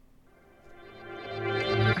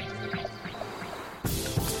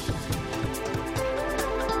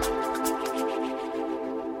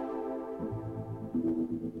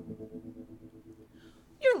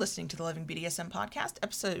listening to the Loving BDSM podcast,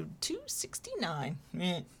 episode 269.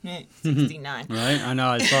 69. Right? I know.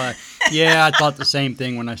 I saw it. Yeah, I thought the same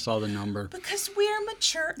thing when I saw the number. Because we're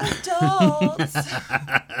mature adults.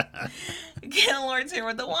 Kayla Lords here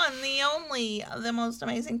with the one, the only, the most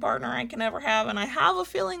amazing partner I can ever have, and I have a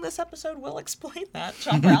feeling this episode will explain that.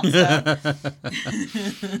 John Brownstone.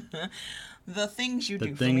 The things you do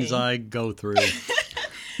for me. The things I go through.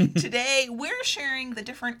 Today, we're sharing the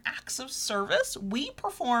different acts of service we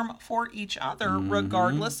perform for each other,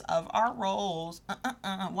 regardless of our roles.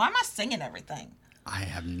 Why am I singing everything? I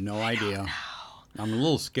have no idea. I'm a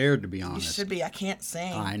little scared, to be honest. You should be. I can't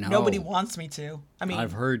sing. I know. Nobody wants me to. I mean,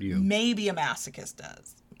 I've heard you. Maybe a masochist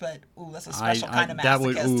does, but that's a special kind of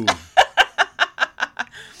masochist.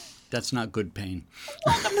 That's not good pain.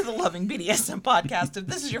 Welcome to the Loving BDSM podcast. If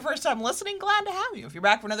this is your first time listening, glad to have you. If you're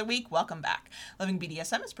back for another week, welcome back. Loving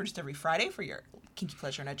BDSM is produced every Friday for your kinky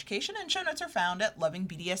pleasure and education, and show notes are found at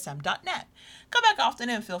lovingbdsm.net. Come back often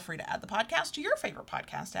and feel free to add the podcast to your favorite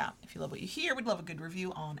podcast app. If you love what you hear, we'd love a good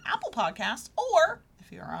review on Apple Podcasts, or if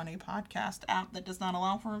you're on a podcast app that does not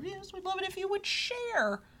allow for reviews, we'd love it if you would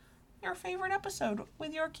share your favorite episode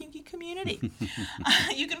with your kinky community.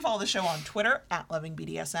 You can follow the show on Twitter at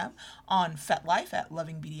LovingBDSM, on FetLife at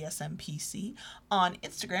LovingBDSMPC, on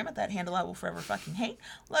Instagram at that handle I will forever fucking hate,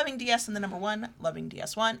 LovingDS and the number 1,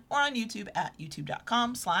 LovingDS1, or on YouTube at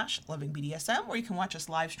youtube.com/LovingBDSM, where you can watch us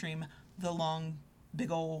live stream the long,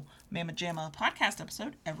 big ol' Mamma Jamma podcast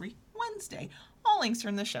episode every Wednesday. All links are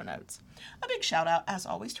in the show notes. A big shout out, as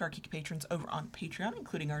always, to our kinky patrons over on Patreon,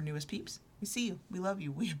 including our newest peeps. We see you. We love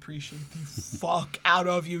you. We appreciate the fuck out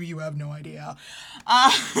of you. You have no idea.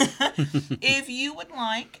 If you would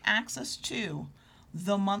like access to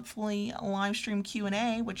the monthly live stream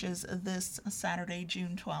Q&A, which is this Saturday,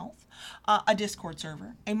 June 12th, a Discord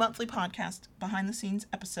server, a monthly podcast, behind-the-scenes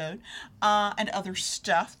episode, and other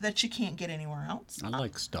stuff that you can't get anywhere else. I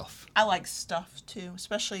like stuff. I like stuff, too,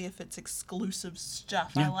 especially if it's exclusive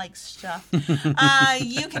stuff. Yeah. I like stuff.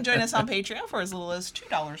 You can join us on Patreon for as little as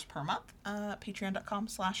 $2 per month.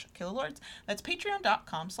 Patreon.com/KaylaLords. That's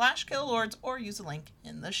patreon.com/KaylaLords, or use the link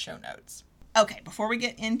in the show notes. Okay, before we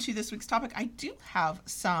get into this week's topic, I do have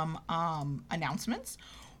some announcements.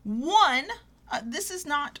 One, this is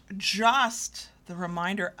not just the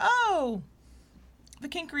reminder, the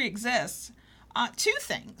Kinkery exists. Two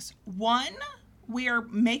things. One, we are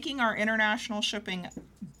making our international shipping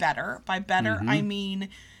better. By better, I mean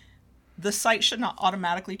the site should not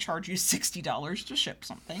automatically charge you $60 to ship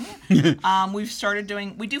something.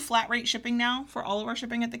 We do flat rate shipping now for all of our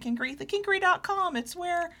shipping at the Kinkery. TheKinkery.com, it's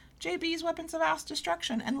where JB's Weapons of Mass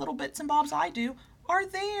Destruction and little bits and bobs I do are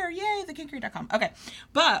there. Yay, thekinkery.com. Okay,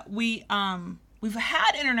 but we've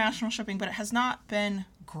had international shipping, but it has not been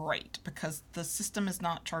great because the system is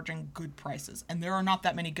not charging good prices, and there are not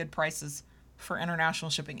that many good prices for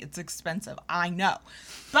international shipping. It's expensive, I know.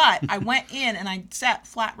 But I went in and I set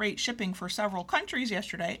flat rate shipping for several countries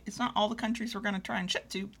yesterday. It's not all the countries we're going to try and ship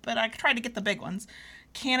to, but I tried to get the big ones.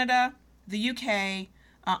 Canada, the UK,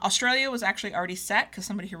 Australia was actually already set because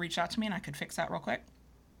somebody here reached out to me and I could fix that real quick.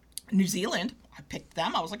 New Zealand, I picked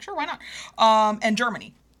them. I was like, sure, why not? And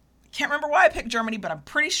Germany. Can't remember why I picked Germany, but I'm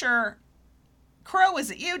pretty sure. Crow,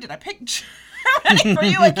 is it you? Did I pick Germany for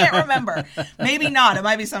you? I can't remember. Maybe not. It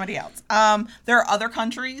might be somebody else. There are other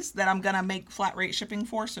countries that I'm going to make flat rate shipping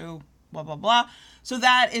for, so blah, blah, blah. So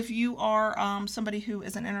that if you are somebody who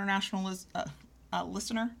is an international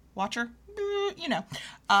listener, watcher,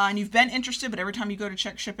 and you've been interested, but every time you go to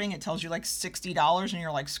check shipping, it tells you like $60 and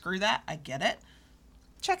you're like, screw that, I get it.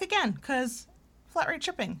 Check again, because flat rate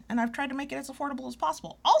shipping, and I've tried to make it as affordable as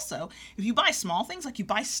possible. Also, if you buy small things, like you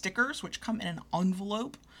buy stickers, which come in an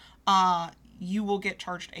envelope, you will get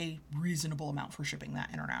charged a reasonable amount for shipping that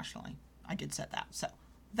internationally. I did set that. So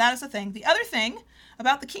that is a thing. The other thing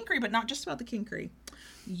about the Kinkery, but not just about the Kinkery,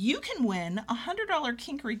 you can win a $100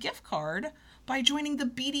 Kinkery gift card by joining the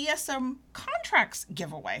BDSM Contracts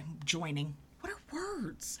giveaway. Joining. What are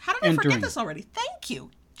words? How did I forget this already? Thank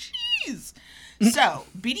you. Jeez. So,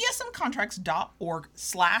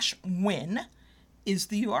 bdsmcontracts.org/win is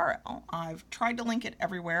the URL. I've tried to link it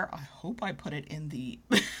everywhere. I hope I put it in the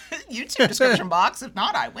YouTube description box. If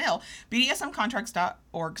not, I will.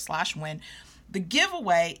 bdsmcontracts.org/win. The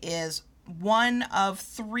giveaway is one of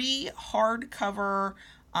 3 hardcover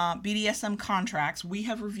BDSM contracts. We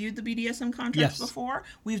have reviewed the BDSM contracts before.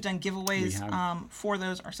 We've done giveaways for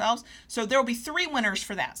those ourselves. So there will be 3 winners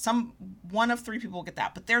for that. One of 3 people will get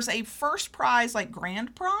that. But there's a first prize, like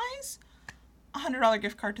grand prize, a $100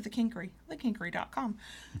 gift card to the Kinkery, thekinkery.com.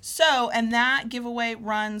 So, and that giveaway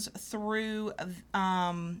runs through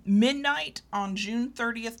midnight on June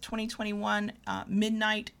 30th, 2021,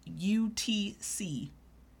 midnight UTC.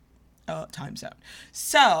 Time zone.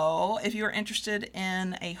 So, if you're interested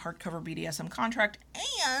in a hardcover BDSM contract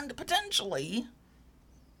and potentially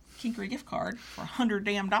Kinkery gift card for $100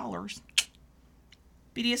 damn,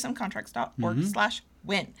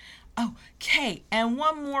 BDSMcontracts.org/win. Okay, and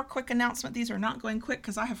one more quick announcement. These are not going quick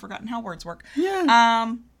because I have forgotten how words work.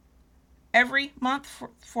 Yeah. Every month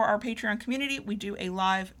for our Patreon community, we do a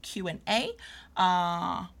live Q&A.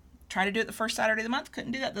 Try to do it the first Saturday of the month.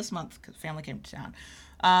 Couldn't do that this month because family came to town.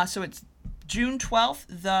 So it's June 12th,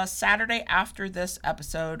 the Saturday after this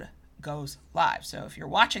episode goes live. So if you're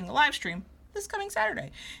watching the live stream, this coming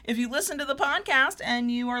Saturday. If you listen to the podcast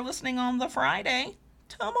and you are listening on the Friday,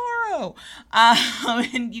 tomorrow.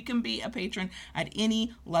 And you can be a patron at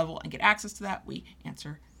any level and get access to that. We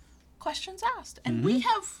answer questions asked. And we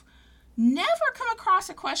have never come across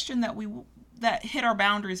a question that hit our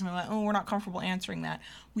boundaries and we went, oh, we're not comfortable answering that.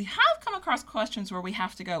 We have come across questions where we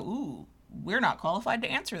have to go, ooh, we're not qualified to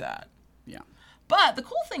answer that. Yeah. But the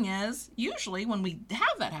cool thing is, usually when we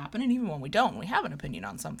have that happen, and even when we don't, we have an opinion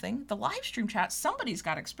on something, the live stream chat, somebody's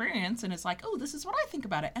got experience, and it's like, oh, this is what I think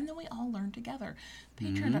about it. And then we all learn together.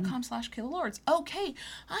 Patreon.com/KillLords. Okay,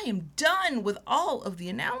 I am done with all of the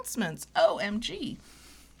announcements. OMG.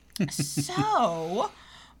 So,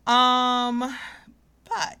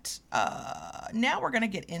 but now we're going to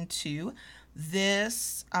get into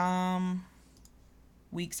this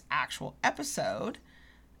week's actual episode.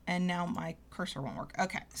 And now my cursor won't work.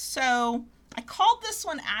 Okay, so I called this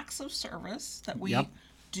one acts of service that we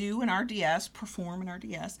do in our DS, perform in our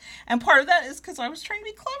DS. And part of that is because I was trying to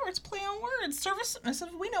be clever. It's play on words. Service submissive,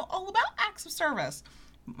 we know all about acts of service.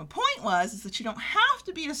 My point is that you don't have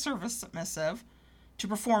to be a service submissive to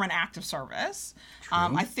perform an act of service.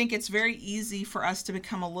 I think it's very easy for us to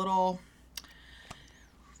become a little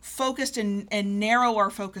focused and narrow our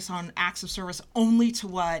focus on acts of service only to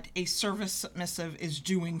what a service submissive is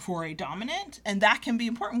doing for a dominant, and that can be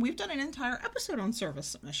important. We've done an entire episode on service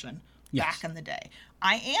submission back in the day.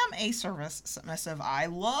 I am a service submissive. I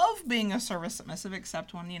love being a service submissive,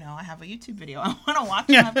 except when, I have a YouTube video I want to watch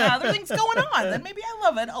and I've got other things going on. Then maybe I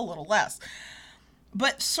love it a little less.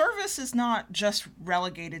 But service is not just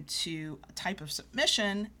relegated to a type of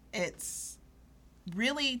submission. It's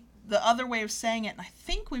really the other way of saying it, and I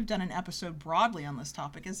think we've done an episode broadly on this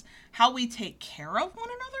topic, is how we take care of one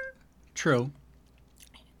another. True.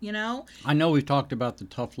 I know we've talked about the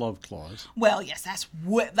tough love clause. Well, yes, that's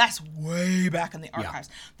way back in the archives.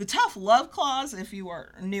 Yeah. The tough love clause, if you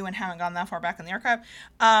are new and haven't gone that far back in the archive,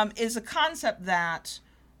 is a concept that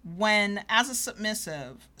when, as a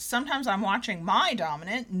submissive, sometimes I'm watching my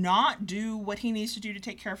dominant not do what he needs to do to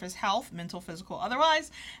take care of his health, mental, physical, otherwise,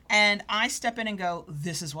 and I step in and go,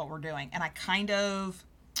 this is what we're doing. And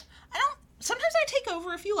sometimes I take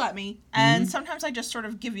over if you let me, and sometimes I just sort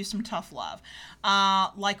of give you some tough love.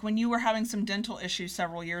 Like when you were having some dental issues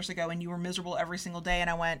several years ago and you were miserable every single day, and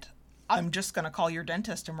I went, I'm just going to call your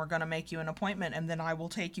dentist and we're going to make you an appointment and then I will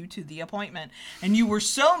take you to the appointment. And you were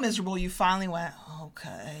so miserable, you finally went,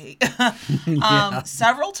 okay.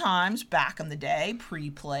 Several times back in the day,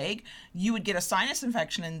 pre-plague, you would get a sinus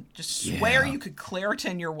infection and just swear you could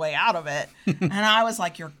Claritin your way out of it. And I was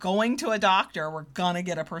like, you're going to a doctor. We're going to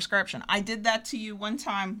get a prescription. I did that to you one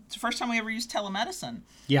time. It's the first time we ever used telemedicine.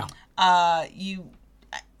 Yeah.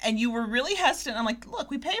 And you were really hesitant. I'm like, look,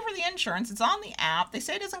 we pay for the insurance. It's on the app. They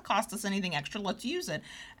say it doesn't cost us anything extra. Let's use it.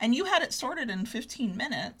 And you had it sorted in 15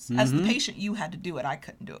 minutes. As the patient, you had to do it. I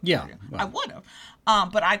couldn't do it. Yeah. Well. I would have.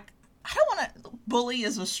 But I don't want to, bully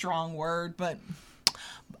is a strong word, but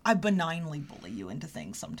I benignly bully you into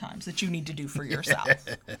things sometimes that you need to do for yourself.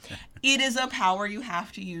 It is a power you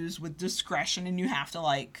have to use with discretion, and you have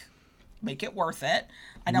to, make it worth it.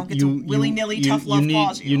 I don't get to willy-nilly tough love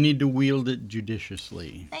clause you. You need to wield it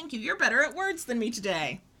judiciously. Thank you. You're better at words than me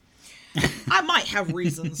today. I might have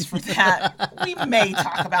reasons for that. We may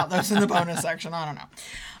talk about those in the bonus section. I don't know.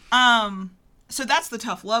 So that's the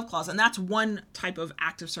tough love clause, and that's one type of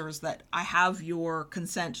active service that I have your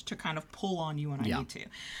consent to kind of pull on you when I need to.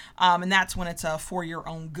 And that's when it's for your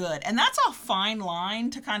own good. And that's a fine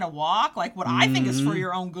line to kind of walk. Like what I think is for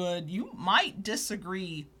your own good, you might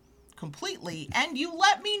disagree completely, and you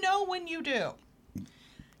let me know when you do,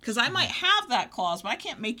 because I might have that clause, but I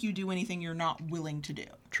can't make you do anything you're not willing to do.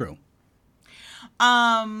 True.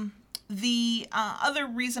 the other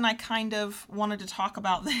reason I kind of wanted to talk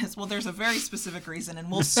about this, well, there's a very specific reason,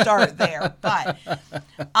 and we'll start there. But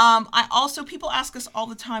people ask us all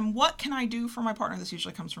the time, what can I do for my partner? This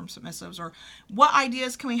usually comes from submissives, or what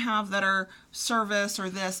ideas can we have that are service or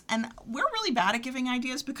this? And we're really bad at giving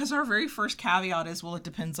ideas because our very first caveat is, well, it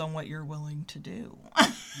depends on what you're willing to do.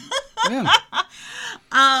 Yeah.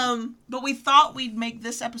 But we thought we'd make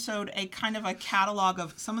this episode a kind of a catalog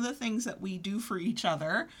of some of the things that we do for each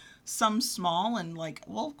other. Some small and like,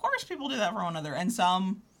 well, of course people do that for one another. And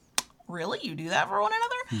some, really? You do that for one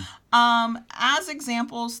another? As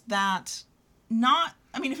examples that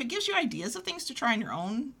if it gives you ideas of things to try in your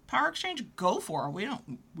own power exchange, go for it.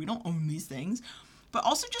 We don't own these things. But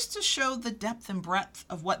also just to show the depth and breadth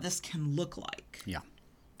of what this can look like. Yeah.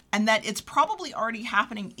 And that it's probably already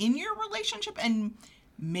happening in your relationship, and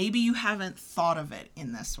maybe you haven't thought of it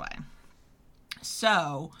in this way.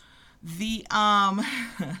 So, the thing I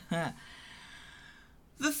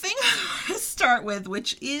want to start with,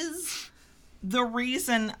 which is the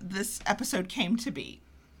reason this episode came to be.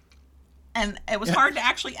 And it was hard to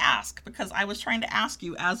actually ask because I was trying to ask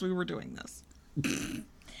you as we were doing this.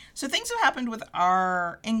 So things have happened with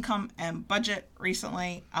our income and budget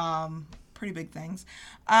recently. Pretty big things.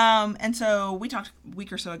 And so we talked a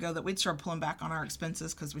week or so ago that we'd start pulling back on our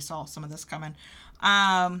expenses because we saw some of this coming.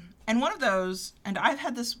 And one of those, and I've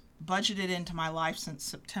had this budgeted into my life since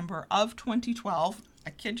September of 2012. I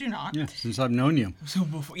kid you not. Yeah, since I've known you. So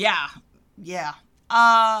before, yeah. Maybe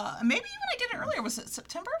even I did it earlier. Was it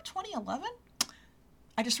September 2011?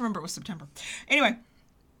 I just remember it was September. Anyway,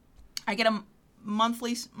 I get a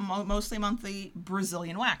mostly monthly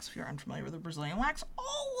Brazilian wax. If you're unfamiliar with the Brazilian wax,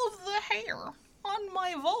 all of the hair on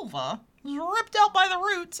my vulva is ripped out by the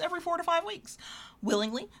roots every 4 to 5 weeks.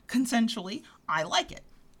 Willingly, consensually, I like it.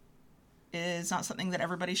 It's not something that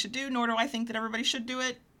everybody should do, nor do I think that everybody should do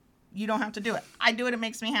it. You don't have to do it. I do it. It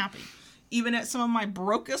makes me happy. Even at some of my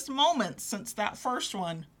brokest moments since that first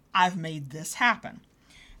one, I've made this happen.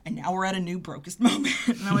 And now we're at a new brokest moment.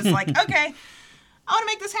 And I was like, okay, I want to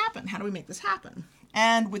make this happen. How do we make this happen?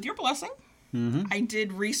 And with your blessing, I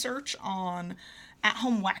did research on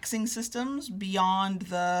at-home waxing systems beyond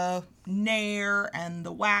the Nair and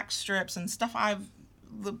the wax strips and stuff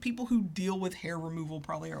the people who deal with hair removal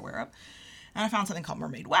probably are aware of. And I found something called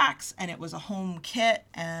Mermaid Wax, and it was a home kit,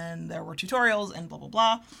 and there were tutorials and blah, blah,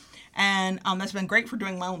 blah. And that's been great for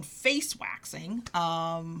doing my own face waxing,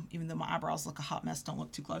 even though my eyebrows look a hot mess. Don't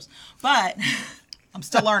look too close. But I'm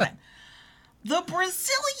still learning. The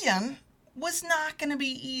Brazilian was not going to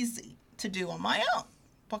be easy to do on my own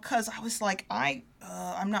because I was like, I'm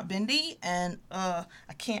not bendy, and I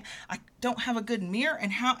don't have a good mirror,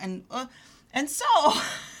 and so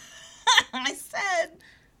I said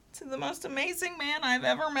to the most amazing man I've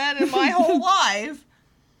ever met in my whole life,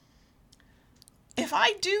 if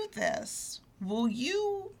I do this, will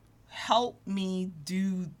you help me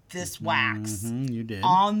do this wax You did.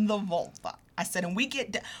 on the vulva? I said, and we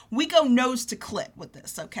go nose to clit with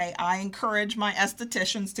this, okay? I encourage my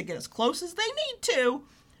estheticians to get as close as they need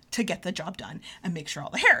to get the job done and make sure all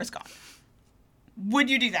the hair is gone. Would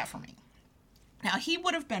you do that for me? Now, he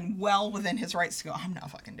would have been well within his rights to go, I'm not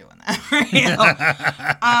fucking doing that.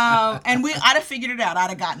 And I'd have figured it out. I'd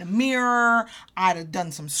have gotten a mirror. I'd have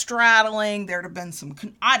done some straddling. There'd have been some,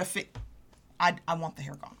 I want the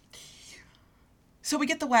hair gone. So we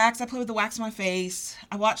get the wax. I play with the wax on my face.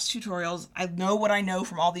 I watch tutorials. I know what I know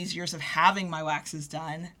from all these years of having my waxes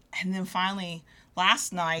done. And then finally,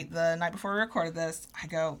 last night, the night before we recorded this, I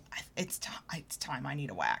go, it's time. I need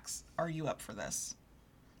a wax. Are you up for this?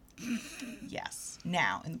 Yes.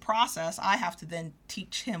 Now, in the process, I have to then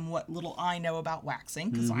teach him what little I know about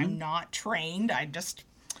waxing because I'm not trained. I'm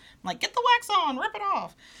like, get the wax on, rip it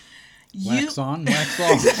off. Wax on, wax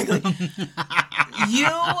off. Exactly. You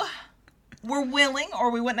were willing,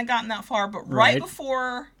 or we wouldn't have gotten that far, but right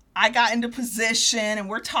before I got into position and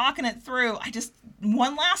we're talking it through, I just,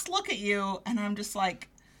 one last look at you, and I'm just like,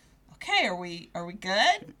 okay, are we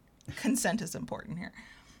good? Consent is important here.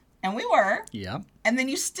 And we were. Yeah. And then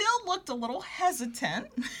you still looked a little hesitant.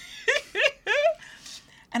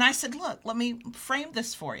 And I said, look, let me frame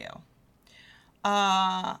this for you.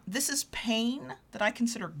 This is pain that I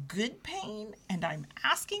consider good pain, and I'm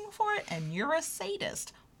asking for it, and you're a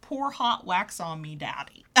sadist. Pour hot wax on me,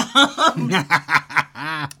 daddy.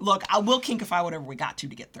 Look, I will kinkify whatever we got to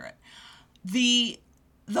get through it.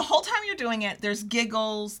 The whole time you're doing it, there's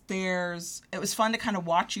giggles, it was fun to kind of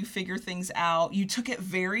watch you figure things out. You took it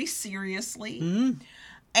very seriously. Mm-hmm.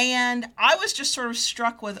 And I was just sort of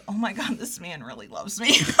struck with, oh my God, this man really loves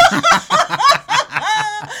me.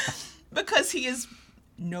 Because he is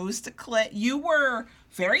nose to clit. You were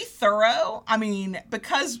very thorough. I mean,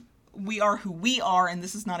 because we are who we are, and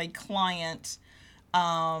this is not a client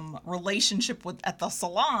relationship at the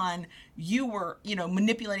salon, you were,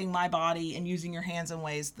 manipulating my body and using your hands in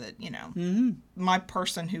ways that, my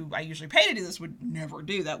person who I usually pay to do this would never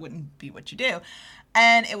do. That wouldn't be what you do.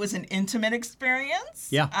 And it was an intimate experience.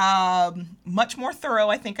 Yeah. Much more thorough,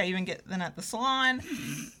 I think I even get than at the salon.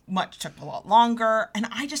 Took a lot longer. And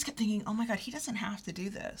I just kept thinking, oh my God, he doesn't have to do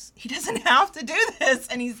this. He doesn't have to do this.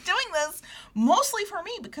 And he's doing this mostly for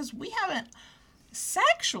me because we haven't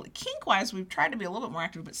sexually, kink-wise, we've tried to be a little bit more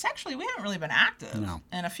active, but sexually, we haven't really been active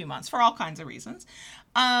in a few months for all kinds of reasons.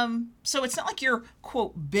 So it's not like you're,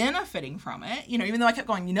 quote, benefiting from it. Even though I kept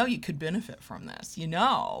going, you could benefit from this. You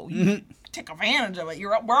take advantage of it.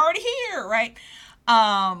 We're already here, right?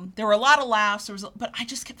 There were a lot of laughs. But I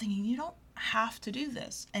just kept thinking, you don't have to do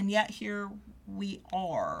this. And yet here we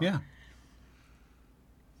are. Yeah.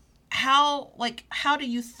 How do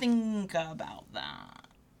you think about that?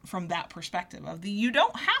 From that perspective of you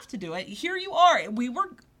don't have to do it. Here you are.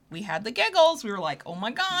 We had the giggles. We were like, oh my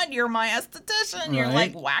God, you're my esthetician. Right. You're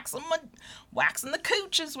like waxing the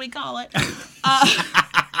cooch, as we call it.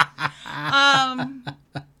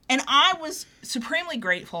 And I was supremely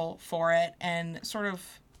grateful for it, and sort of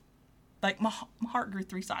like my heart grew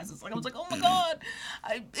 3 sizes. Like I was like, oh my God.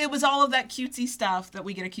 It was all of that cutesy stuff that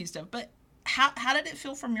we get accused of. But how did it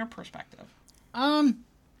feel from your perspective?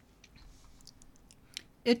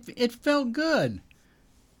 It felt good.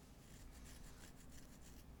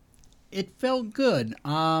 It felt good.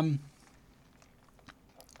 I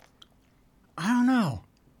don't know.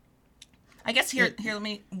 I guess here, let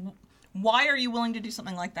me. Why are you willing to do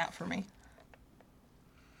something like that for me?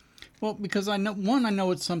 Well, because I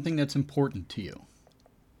know it's something that's important to you.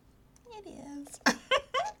 It is.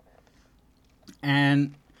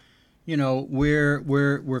 And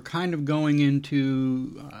we're kind of going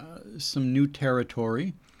into some new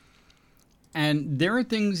territory, and there are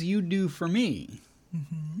things you do for me,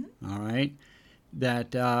 all right,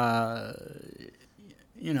 that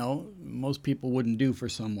most people wouldn't do for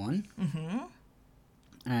someone,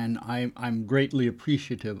 and I'm greatly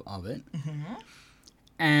appreciative of it,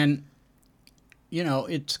 and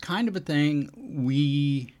it's kind of a thing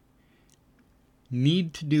we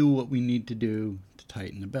need to do what we need to do to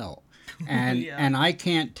tighten the belt. And and I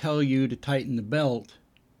can't tell you to tighten the belt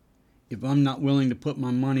if I'm not willing to put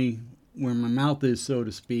my money where my mouth is, so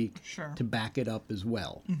to speak, to back it up as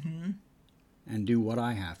well, and do what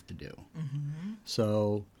I have to do.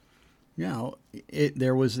 So,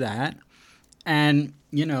 there was that, and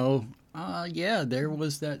there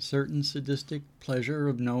was that certain sadistic pleasure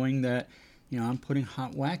of knowing that I'm putting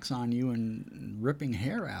hot wax on you and ripping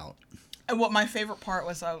hair out. And what my favorite part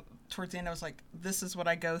was, towards the end, I was like, this is what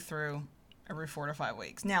I go through every 4 to 5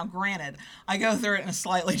 weeks. Now, granted, I go through it in a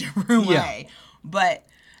slightly different way,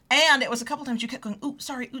 and it was a couple times you kept going, oops,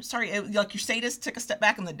 sorry. Like your sadist took a step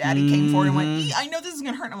back and the daddy came forward and went, I know this is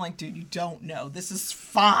going to hurt. And I'm like, dude, you don't know. This is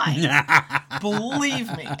fine.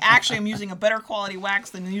 Believe me. Actually, I'm using a better quality wax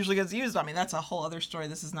than usually gets used on me. That's a whole other story.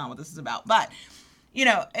 This is not what this is about. But,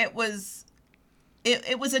 it was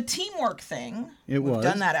a teamwork thing. We've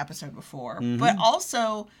done that episode before. But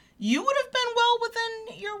also, you would have been well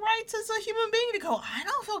within your rights as a human being to go, I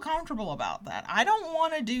don't feel comfortable about that. I don't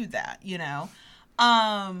want to do that,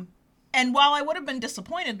 And while I would have been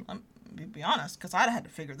disappointed, let me be honest, because I'd have had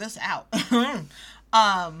to figure this out,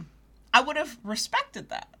 I would have respected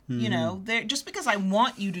that. Just because I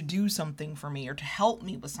want you to do something for me or to help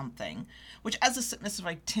me with something, which as a submissive,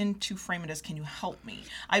 I tend to frame it as, can you help me?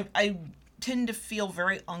 I tend to feel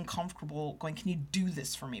very uncomfortable going, can you do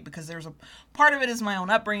this for me? Because there's a part of it is my own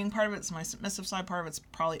upbringing, part of it's my submissive side, part of it's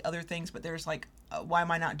probably other things, but there's like, why am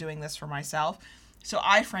I not doing this for myself? So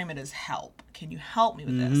I frame it as help. Can you help me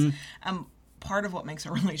with this? Part of what makes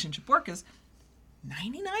a relationship work is 99.9%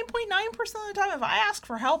 of the time, if I ask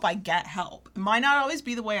for help, I get help. It might not always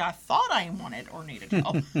be the way I thought I wanted or needed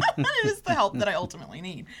help. It is the help that I ultimately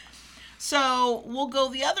need. So we'll go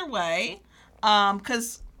the other way,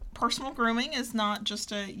 because personal grooming is not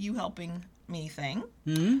just a you helping me thing.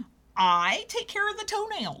 I take care of the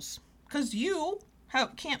toenails because you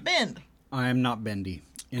can't bend. I am not bendy.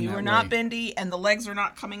 You are not bendy, and the legs are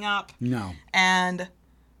not coming up. No. And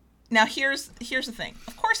now here's the thing.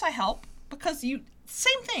 Of course I help because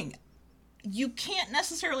same thing. You can't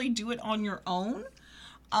necessarily do it on your own.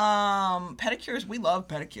 Pedicures, we love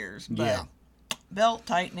pedicures, but belt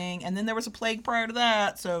tightening, and then there was a plague prior to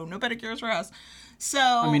that, so no pedicures for us. So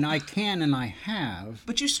I mean, I can and I have,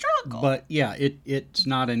 but you struggle. But yeah, it's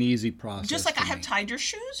not an easy process. Just like I have tied your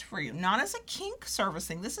shoes for you, not as a kink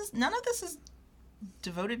servicing. None of this is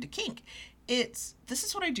devoted to kink. This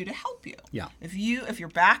is what I do to help you. Yeah. If your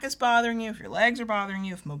back is bothering you, if your legs are bothering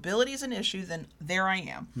you, if mobility is an issue, then there I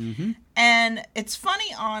am. Mm-hmm. And it's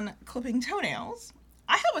funny, on clipping toenails,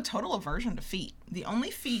 I have a total aversion to feet. The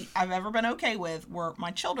only feet I've ever been okay with were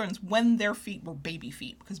my children's when their feet were baby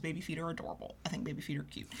feet, because baby feet are adorable. I think baby feet are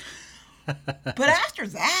cute. But after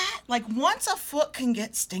that, like, once a foot can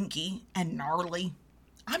get stinky and gnarly,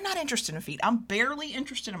 I'm not interested in feet. I'm barely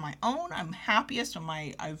interested in my own. I'm happiest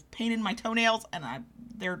when I've painted my toenails and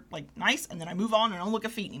they're like nice, and then I move on and I don't look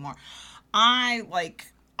at feet anymore. I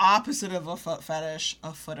like opposite of a foot fetish,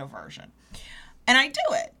 a foot aversion. And I do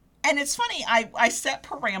it. And it's funny, I set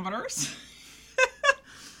parameters.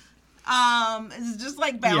 It's just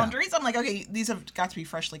like boundaries. Yeah. I'm like, okay, these have got to be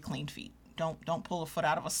freshly cleaned feet. Don't pull a foot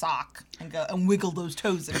out of a sock and go and wiggle those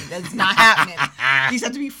toes in. That's not happening. These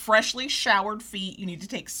have to be freshly showered feet. You need to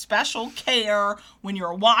take special care when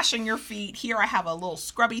you're washing your feet. Here I have a little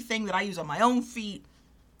scrubby thing that I use on my own feet.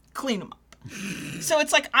 Clean them up. So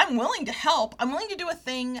it's like, I'm willing to help. I'm willing to do a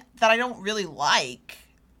thing that I don't really like.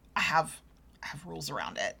 I have rules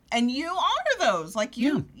around it, and you honor those. Like,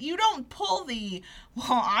 you don't pull the,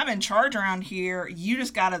 well, I'm in charge around here, you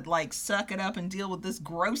just gotta like suck it up and deal with this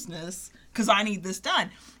grossness because I need this done.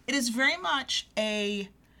 It is very much a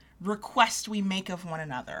request we make of one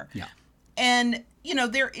another. Yeah. And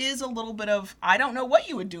there is a little bit of, I don't know what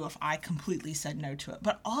you would do if I completely said no to it,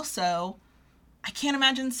 but also I can't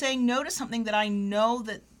imagine saying no to something that I know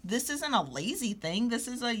that this isn't a lazy thing. This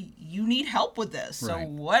is you need help with this. Right. So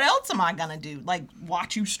what else am I going to do? Like,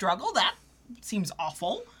 watch you struggle? That seems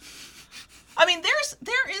awful. I mean,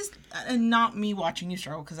 there is, and not me watching you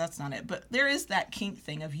struggle, because that's not it, but there is that kink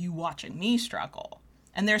thing of you watching me struggle.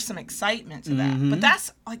 And there's some excitement to that. Mm-hmm. But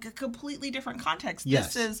that's like a completely different context.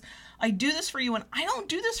 Yes. This is, I do this for you, and I don't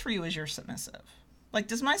do this for you as your submissive. Like,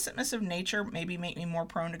 does my submissive nature maybe make me more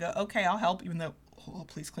prone to go, okay, I'll help, even though, oh,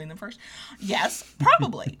 please clean them first? Yes,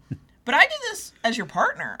 probably. But I do this as your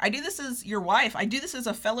partner. I do this as your wife. I do this as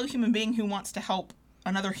a fellow human being who wants to help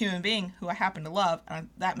another human being who I happen to love. And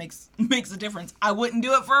that makes a difference. I wouldn't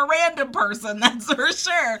do it for a random person, that's for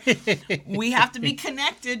sure. We have to be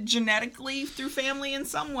connected genetically through family in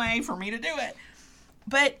some way for me to do it.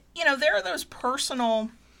 But, there are those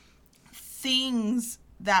personal things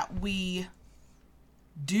that we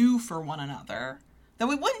do for one another that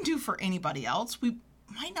we wouldn't do for anybody else. We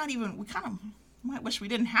kind of might wish we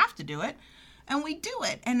didn't have to do it, and we do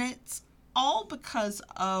it, and it's all because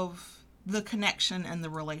of the connection and the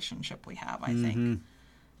relationship we have, I think.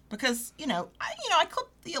 Because I clip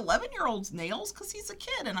the 11-year-old's nails because he's a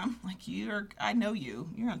kid, and I'm like, I know you're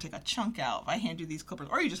gonna take a chunk out if I hand you these clippers,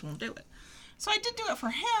 or you just won't do it. So I did do it for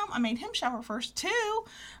him. I made him shower first too.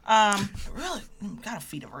 Really got a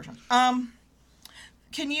feet aversion.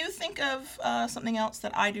 Can you think of something else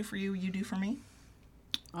that I do for you, you do for me?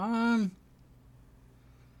 What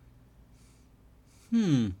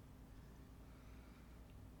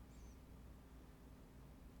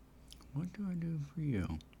do I do for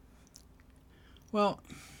you? Well,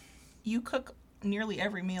 you cook nearly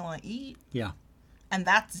every meal I eat. Yeah. And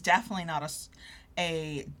that's definitely not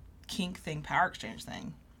a kink thing, power exchange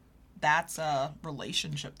thing. That's a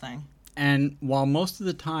relationship thing. And while most of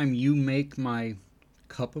the time you make my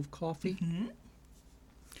cup of coffee,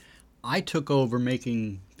 I took over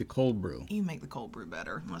making the cold brew. You make the cold brew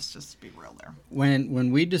better. Let's just be real there.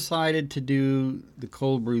 When we decided to do the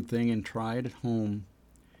cold brew thing and try it at home,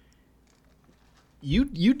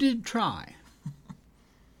 you did try.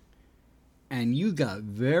 And you got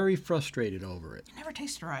very frustrated over it. It never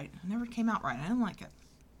tasted right. It never came out right. I didn't like it.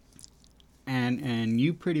 And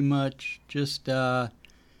you pretty much just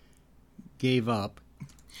gave up.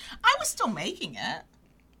 I was still making it.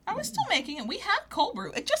 We had cold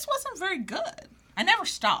brew. It just wasn't very good. I never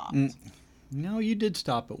stopped. No, you did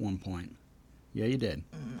stop at one point. Yeah, you did.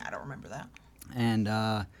 I don't remember that. And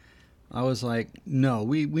I was like, no,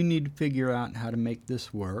 we need to figure out how to make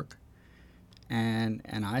this work. And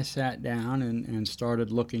I sat down and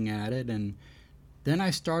started looking at it, and then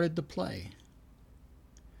I started to play.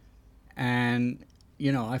 And,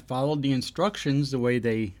 I followed the instructions the way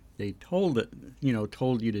they told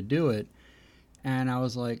you to do it. And I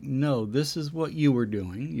was like, no, this is what you were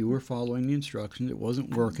doing. You were following the instructions. It wasn't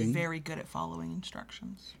working. I'm very good at following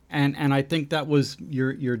instructions. And I think that was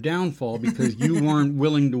your downfall, because you weren't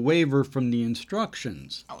willing to waver from the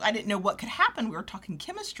instructions. Oh, I didn't know what could happen. We were talking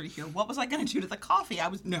chemistry here. What was I going to do to the coffee?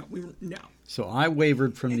 No. So I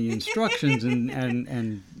wavered from the instructions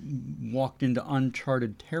and walked into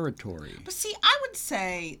uncharted territory. But see, I would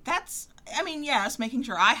say yes, making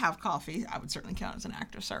sure I have coffee, I would certainly count as an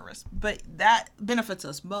act of service. But that benefits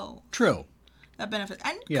us both. True. that benefits.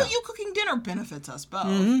 And Yeah. you cooking dinner benefits us both.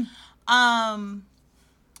 Mm-hmm.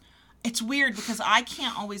 It's weird because I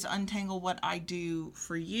can't always untangle what I do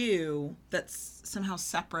for you that's somehow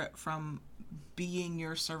separate from being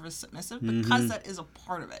your service submissive, because that is a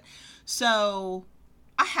part of it. So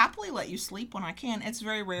I happily let you sleep when I can. It's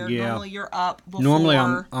very rare. Yeah. Normally you're up before. Normally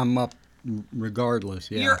I'm up regardless.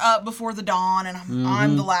 Yeah. You're up before the dawn, and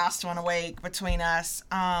I'm the last one awake between us.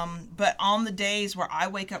 But on the days where I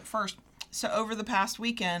wake up first, so over the past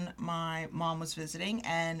weekend, my mom was visiting,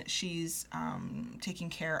 and she's taking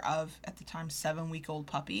care of, at the time, 7-week-old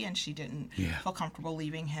puppy, and she didn't feel comfortable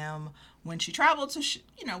leaving him when she traveled. So she,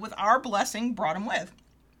 with our blessing, brought him with.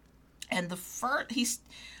 And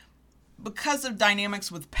because of dynamics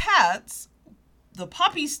with pets, the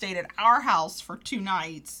puppy stayed at our house for 2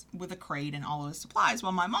 nights with a crate and all of his supplies,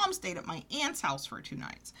 while my mom stayed at my aunt's house for 2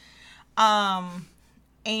 nights.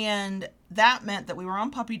 And that meant that we were on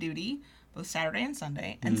puppy duty both Saturday and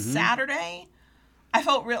Sunday. And Saturday, I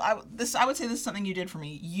felt I would say this is something you did for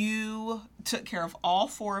me. You took care of all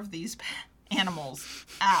 4 of these animals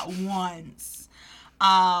at once.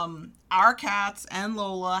 Our cats and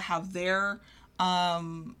Lola have their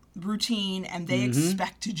routine, and they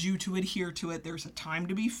expected you to adhere to it. There's a time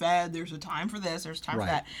to be fed. There's a time for this. There's a time for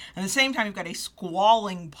that. And at the same time, you've got a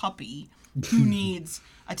squalling puppy who needs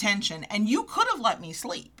attention. And you could have let me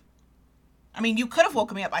sleep. I mean, you could have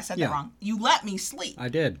woken me up. I said that wrong. You let me sleep. I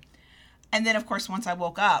did. And then, of course, once I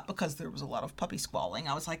woke up, because there was a lot of puppy squalling,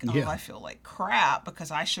 I was like, I feel like crap,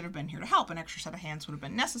 because I should have been here to help. An extra set of hands would have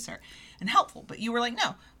been necessary and helpful. But you were like,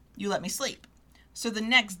 no, you let me sleep. So the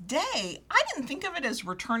next day, I didn't think of it as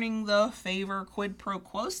returning the favor quid pro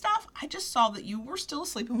quo stuff. I just saw that you were still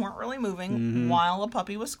asleep and weren't really moving while a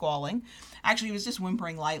puppy was squalling. Actually, he was just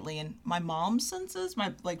whimpering lightly, and my mom's senses,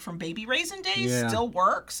 from baby raisin days, still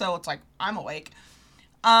work. So it's like, I'm awake.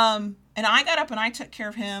 And I got up and I took care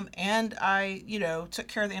of him, and I, took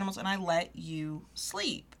care of the animals, and I let you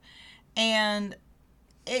sleep. And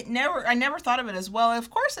I never thought of it as, well, of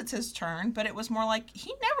course it's his turn, but it was more like,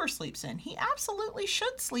 he never sleeps in. He absolutely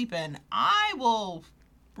should sleep in. I will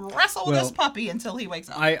wrestle with this puppy until he wakes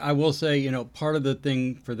up. I will say, part of the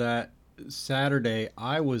thing for that Saturday,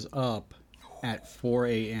 I was up at 4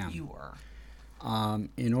 a.m. You were.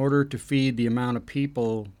 In order to feed the amount of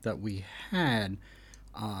people that we had,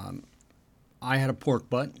 I had a pork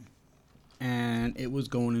butt, and it was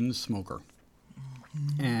going in the smoker.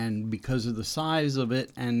 And because of the size of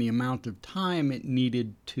it and the amount of time it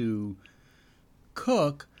needed to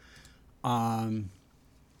cook, 4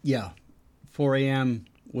 a.m.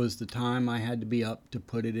 was the time I had to be up to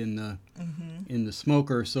put it in the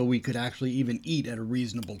smoker, so we could actually even eat at a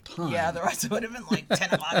reasonable time. Yeah, otherwise it would have been like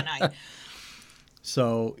 10 o'clock at night.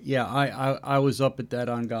 So, I was up at that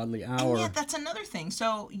ungodly hour. And yet, that's another thing.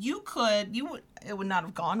 So, it would not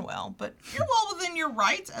have gone well, but you're well within your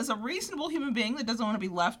rights as a reasonable human being that doesn't want to be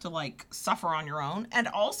left to, suffer on your own, and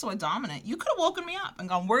also a dominant. You could have woken me up and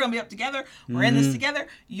gone, we're going to be up together. We're in this together.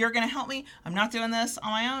 You're going to help me. I'm not doing this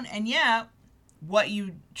on my own. And yet, what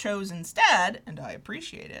you chose instead, and I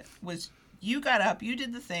appreciate it, was you got up, you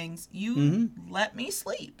did the things, you let me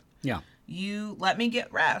sleep. Yeah. You let me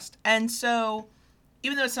get rest. And so,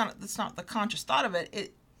 even though it's not the conscious thought of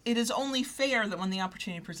it, it is only fair that when the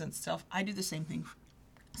opportunity presents itself, I do the same thing,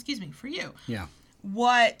 for you. Yeah.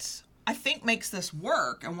 What I think makes this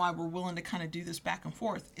work, and why we're willing to kind of do this back and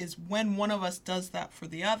forth, is when one of us does that for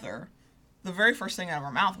the other, the very first thing out of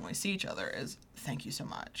our mouth when we see each other is, thank you so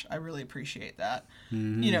much. I really appreciate that.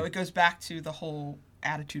 It goes back to the whole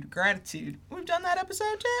attitude of gratitude. We've done that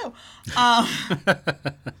episode too.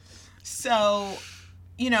 So,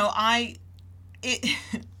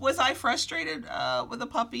 was I frustrated with a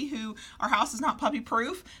puppy who, our house is not puppy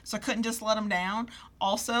proof, so I couldn't just let him down.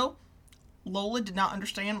 Also, Lola did not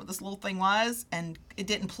understand what this little thing was, and it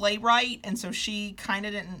didn't play right, and so she kind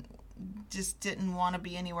of didn't want to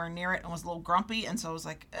be anywhere near it and was a little grumpy, and so I was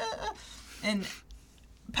like, and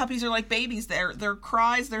puppies are like babies. Their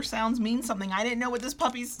cries, their sounds mean something. I didn't know what this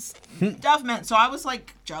puppy's stuff meant, so I was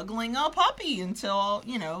like juggling a puppy until,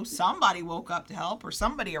 somebody woke up to help or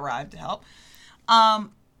somebody arrived to help.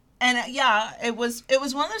 It was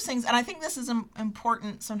one of those things, and I think this is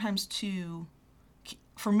important sometimes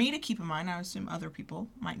for me to keep in mind. I assume other people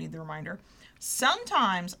might need the reminder.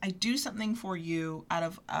 Sometimes I do something for you out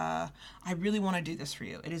of, I really want to do this for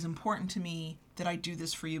you. It is important to me that I do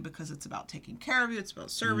this for you because it's about taking care of you. It's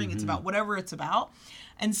about serving. It's about whatever it's about.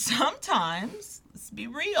 And sometimes, let's be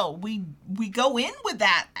real, we go in with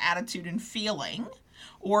that attitude and feeling,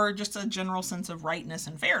 or just a general sense of rightness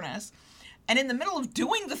and fairness. And in the middle of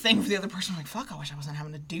doing the thing for the other person, I'm like, fuck, I wish I wasn't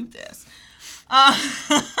having to do this. And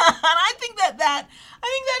I think that that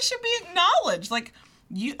should be acknowledged. Like,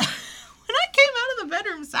 you, when I came out of the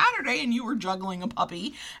bedroom Saturday and you were juggling a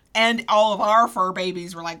puppy and all of our fur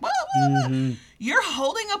babies were like, whoa, whoa, whoa. You're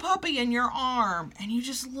holding a puppy in your arm and you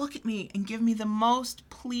just look at me and give me the most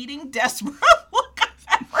pleading, desperate look I've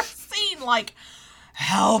ever seen. Like,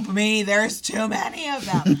 help me, there's too many of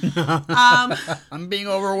them. I'm being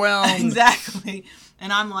overwhelmed. Exactly.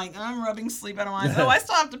 And I'm like, I'm rubbing sleep out of my eyes. Oh, I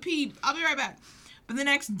still have to pee. I'll be right back. But the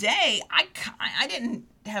next day, I didn't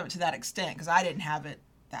have it to that extent because I didn't have it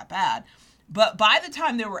that bad. But by the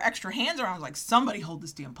time there were extra hands around, I was like, somebody hold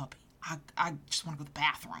this damn puppy. I just want to go to the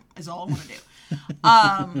bathroom is all I want to do.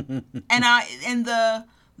 And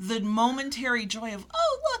the momentary joy of,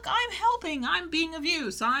 oh, look, I'm helping. I'm being of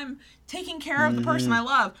use. I'm taking care of the person I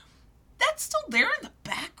love. That's still there in the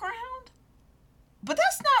background. But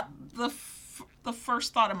that's not the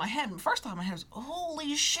first thought in my head. The first thought in my head was,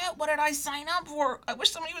 holy shit, what did I sign up for? I wish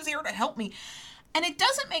somebody was here to help me. And it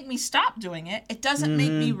doesn't make me stop doing it. It doesn't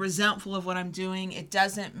make me resentful of what I'm doing. It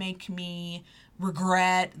doesn't make me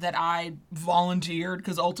regret that I volunteered,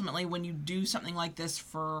 because ultimately when you do something like this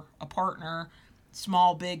for a partner,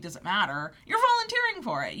 small, big, doesn't matter, you're volunteering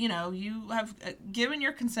for it. You know, you have given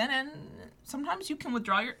your consent, and sometimes you can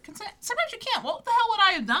withdraw your consent. Sometimes you can't. What the hell would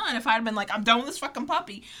I have done if I had been like, I'm done with this fucking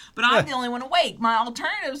puppy, but I'm the only one awake? My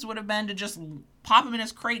alternatives would have been to just pop him in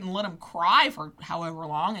his crate and let him cry for however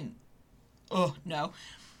long, and no.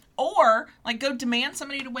 Or, like, go demand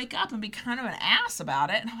somebody to wake up and be kind of an ass about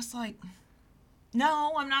it. And I was like,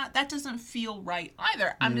 no, I'm not. That doesn't feel right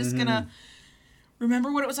either. I'm just going to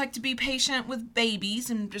remember what it was like to be patient with babies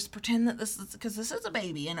and just pretend that this is a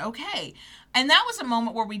baby and okay. And that was a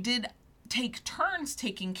moment where we did take turns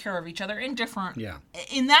taking care of each other in different... Yeah.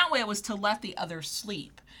 In that way, it was to let the other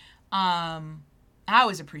sleep. I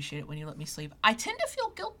always appreciate it when you let me sleep. I tend to feel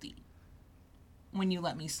guilty when you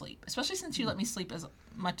let me sleep, especially since you let me sleep as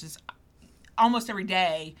much as almost every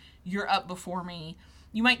day. You're up before me.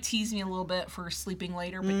 You might tease me a little bit for sleeping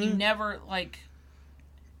later, but you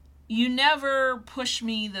never push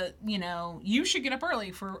me that, you should get up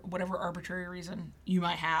early for whatever arbitrary reason you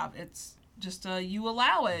might have. It's just you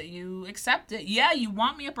allow it, you accept it. Yeah, you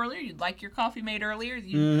want me up earlier, you'd like your coffee made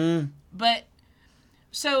earlier. But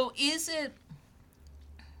so is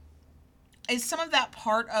some of that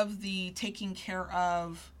part of the taking care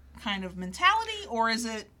of kind of mentality, or is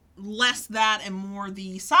it less that and more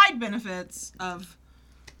the side benefits of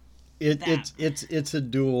that? It's a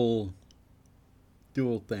dual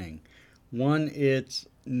thing. One, it's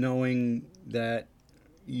knowing that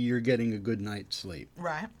you're getting a good night's sleep.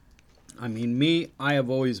 Right. I mean, I have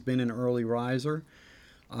always been an early riser.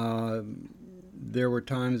 There were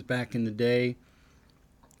times back in the day,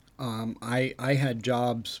 I had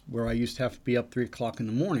jobs where I used to have to be up 3 o'clock in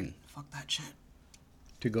the morning. Fuck that shit.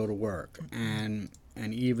 To go to work. And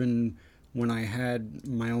even when I had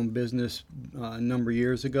my own business a number of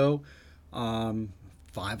years ago, 5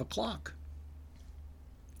 o'clock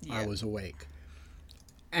I was awake.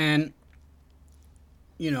 And,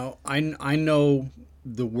 I know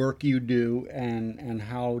the work you do and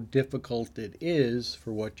how difficult it is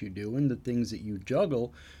for what you do and the things that you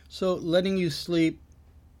juggle. So letting you sleep,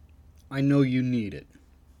 I know you need it.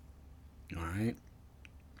 All right.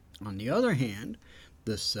 On the other hand,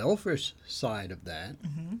 the selfish side of that,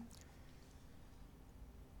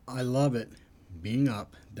 I love it being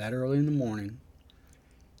up that early in the morning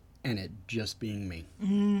and it just being me.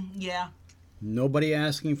 Yeah. Nobody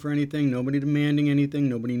asking for anything, nobody demanding anything,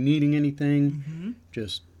 nobody needing anything.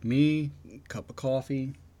 Just me, cup of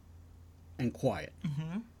coffee, and quiet.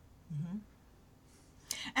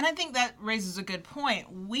 And I think that raises a good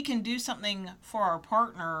point. We can do something for our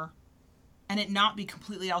partner and it not be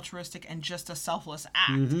completely altruistic and just a selfless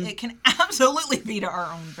act. It can absolutely be to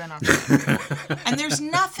our own benefit. And there's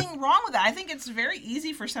nothing wrong with that. I think it's very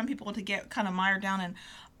easy for some people to get kind of mired down in,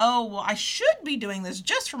 oh, well, I should be doing this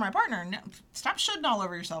just for my partner. No, stop shooting all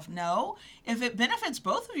over yourself. No, if it benefits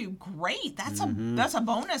both of you, great. That's a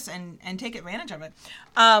bonus, and take advantage of it.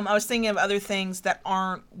 I was thinking of other things that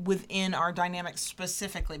aren't within our dynamic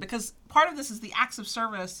specifically, because part of this is the acts of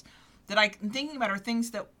service that I'm thinking about are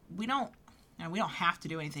things that we don't have to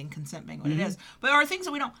do anything, consent being what it is, but there are things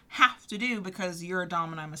that we don't have to do because you're a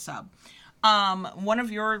dom and I'm a sub. One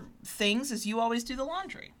of your things is you always do the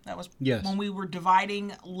laundry. That was when we were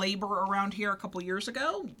dividing labor around here a couple years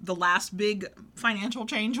ago, the last big financial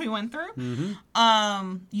change we went through.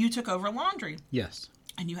 You took over laundry. Yes.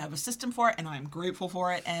 And you have a system for it, and I'm grateful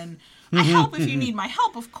for it. And I help if you need my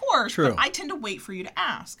help, of course. True. But I tend to wait for you to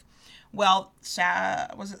ask. Well,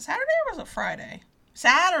 was it Saturday or was it Friday?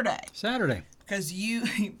 Saturday. Because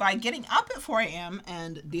you, by getting up at 4 a.m.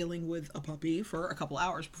 and dealing with a puppy for a couple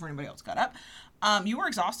hours before anybody else got up, you were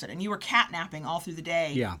exhausted and you were catnapping all through the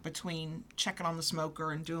day between checking on the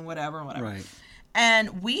smoker and doing whatever. Right.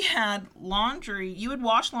 And we had laundry. You had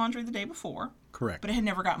washed laundry the day before. Correct. But it had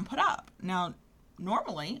never gotten put up. Now,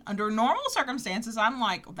 normally, under normal circumstances, I'm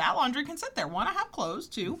like, that laundry can sit there. One, I have clothes.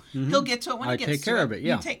 Two, he'll get to it when he gets to it. I take care of it,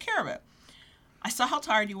 yeah. You take care of it. I saw how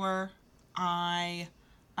tired you were. I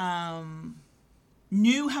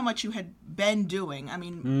knew how much you had been doing. I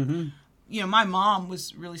mean, you know, my mom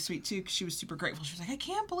was really sweet too because she was super grateful. She was like, I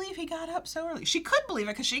can't believe he got up so early. She could believe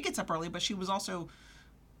it because she gets up early, but she was also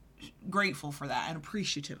grateful for that and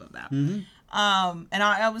appreciative of that. And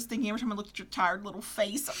I was thinking every time I looked at your tired little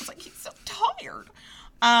face, I was like, he's so tired.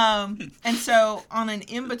 And so on an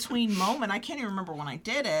in-between moment, I can't even remember when I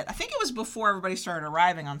did it. I think it was before everybody started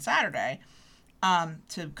arriving on Saturday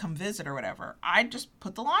to come visit or whatever. I just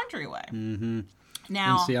put the laundry away.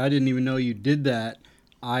 Now, and see, I didn't even know you did that.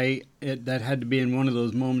 That had to be in one of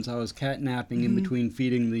those moments I was catnapping in between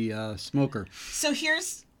feeding the smoker. So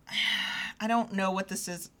here's, I don't know what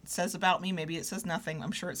this says about me. Maybe it says nothing.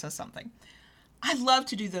 I'm sure it says something. I love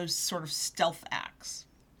to do those sort of stealth acts.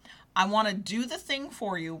 I want to do the thing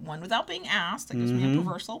for you, one, without being asked. That gives me a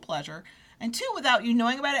perverse little pleasure. And two, without you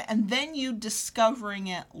knowing about it and then you discovering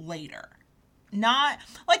it later. Not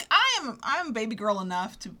like I'm a baby girl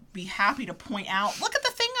enough to be happy to point out, look at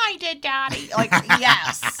the thing I did, Daddy. Like,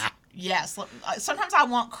 yes. Sometimes I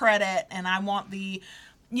want credit and I want the,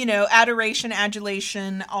 you know, adoration,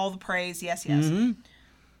 adulation, all the praise. Yes.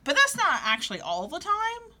 But that's not actually all the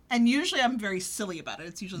time. And usually I'm very silly about it.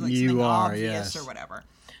 It's usually like something obvious or whatever.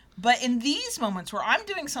 But in these moments where I'm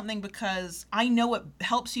doing something because I know it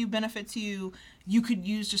helps you, benefits you, you could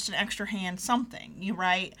use just an extra hand, something,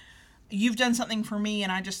 right? You've done something for me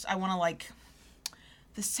and I want to like,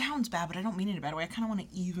 this sounds bad, but I don't mean it in a bad way. I kind of want to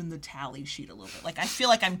even the tally sheet a little bit. Like I feel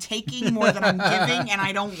like I'm taking more than I'm giving and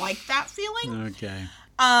I don't like that feeling. Okay.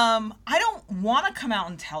 I don't want to come out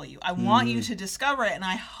and tell you. I want you to discover it and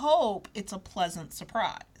I hope it's a pleasant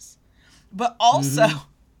surprise. But also,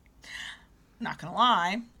 not going to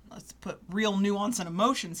lie, let's put real nuance and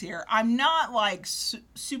emotions here. I'm not like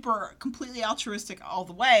super completely altruistic all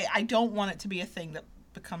the way. I don't want it to be a thing that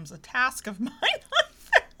becomes a task of mine.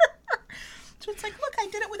 So it's like, look, I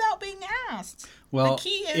did it without being asked. Well, the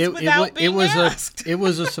key is without being asked. It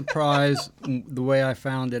was a surprise the way I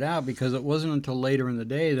found it out because it wasn't until later in the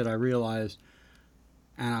day that I realized,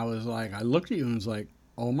 and I was like, I looked at you and was like,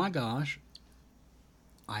 oh my gosh,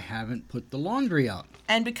 I haven't put the laundry out.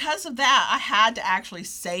 And because of that, I had to actually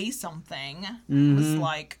say something. It was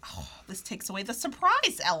like, oh, this takes away the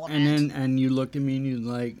surprise element. And you looked at me and you was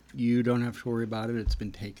like, you don't have to worry about it. It's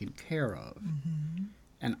been taken care of.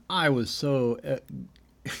 And I was so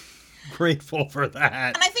grateful for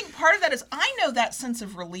that. And I think part of that is I know that sense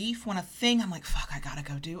of relief when a thing I'm like, fuck, I gotta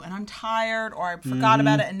go do, and I'm tired or I forgot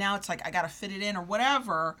about it, and now it's like I gotta fit it in or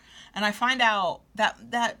whatever. And I find out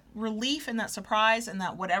that relief and that surprise and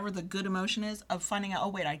that whatever the good emotion is of finding out, oh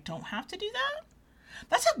wait, I don't have to do that.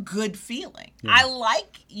 That's a good feeling. Yeah. I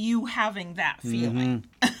like you having that feeling.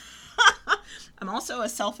 I'm also a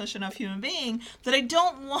selfish enough human being that I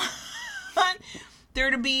don't want there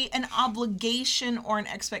to be an obligation or an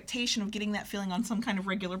expectation of getting that feeling on some kind of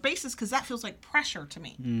regular basis because that feels like pressure to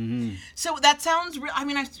me. So that sounds real. I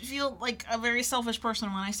mean, I feel like a very selfish person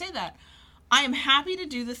when I say that. I am happy to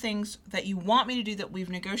do the things that you want me to do that we've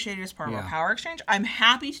negotiated as part of our power exchange. I'm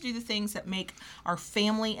happy to do the things that make our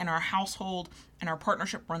family and our household and our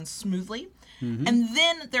partnership run smoothly. And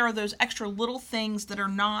then there are those extra little things that are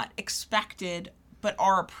not expected but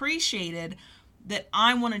are appreciated that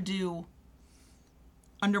I want to do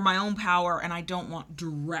under my own power, and I don't want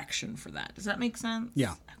direction for that. Does that make sense?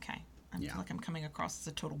 Yeah. Okay. I feel like I'm coming across as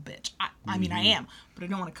a total bitch. I mean, I am, but I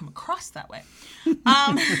don't want to come across that way. The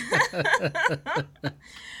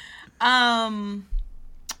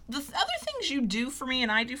other things you do for me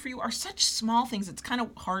and I do for you are such small things. It's kind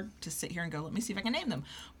of hard to sit here and go, let me see if I can name them.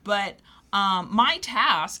 But my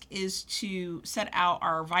task is to set out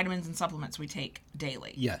our vitamins and supplements we take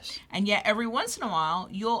daily. Yes. And yet every once in a while,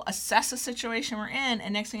 you'll assess a situation we're in,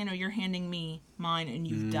 and next thing I know, you're handing me mine and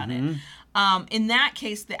you've done it. In that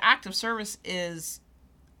case, the act of service is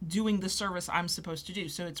doing the service I'm supposed to do.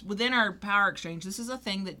 So it's within our power exchange. This is a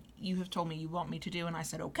thing that you have told me you want me to do, and I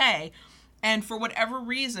said, okay. And for whatever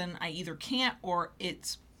reason, I either can't or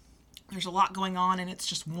there's a lot going on and it's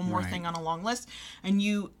just one more thing on a long list. And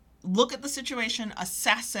you look at the situation,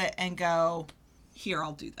 assess it, and go, here,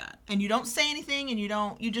 I'll do that. And you don't say anything and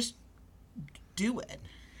you just do it.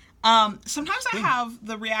 Sometimes I have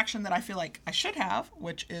the reaction that I feel like I should have,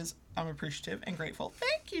 which is I'm appreciative and grateful.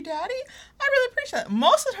 Thank you, Daddy. I really appreciate that.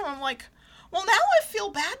 Most of the time I'm like, well, now I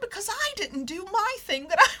feel bad because I didn't do my thing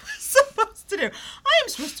that I was supposed to do. I am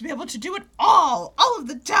supposed to be able to do it all of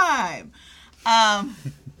the time.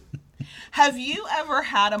 Have you ever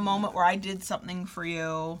had a moment where I did something for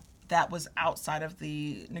you that was outside of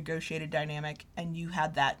the negotiated dynamic, and you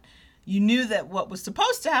had that, you knew that what was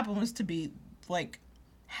supposed to happen was to be like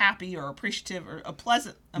happy or appreciative or a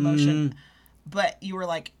pleasant emotion, but you were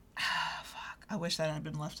like, fuck, I wish that had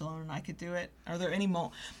been left alone and I could do it? Are there any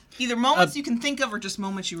either moments you can think of or just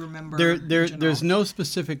moments you remember? There's no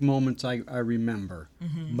specific moments I remember,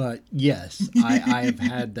 but yes, I have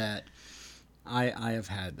had that. I have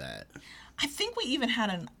had that. I think we even had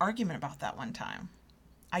an argument about that one time.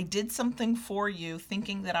 I did something for you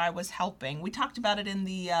thinking that I was helping. We talked about it in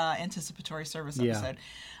the anticipatory service episode.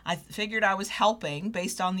 I figured I was helping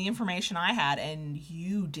based on the information I had, and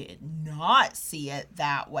you did not see it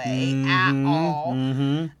that way at all.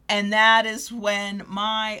 And that is when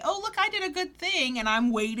my, oh, look, I did a good thing, and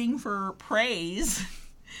I'm waiting for praise,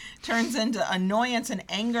 turns into annoyance and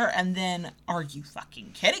anger, and then, are you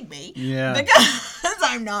fucking kidding me? Yeah. Because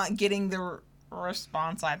I'm not getting the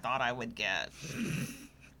response I thought I would get.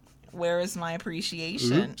 Where is my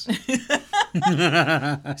appreciation? So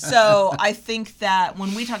I think that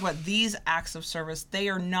when we talk about these acts of service, they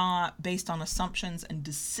are not based on assumptions and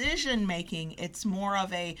decision making. It's more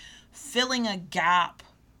of a filling a gap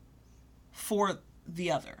for the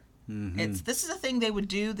other. This is a thing they would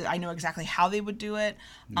do that I know exactly how they would do it.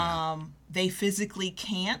 They physically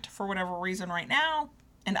can't for whatever reason right now,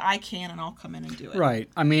 and I can, and I'll come in and do it. Right.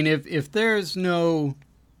 I mean, if there's no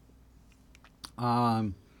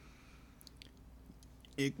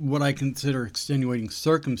what I consider extenuating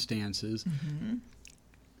circumstances,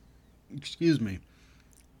 excuse me,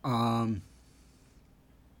 you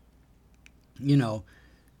know,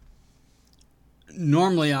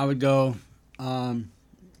 normally I would go,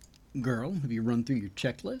 girl, have you run through your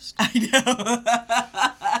checklist? I know.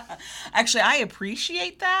 Actually, I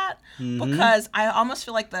appreciate that because I almost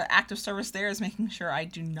feel like the act of service there is making sure I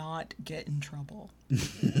do not get in trouble.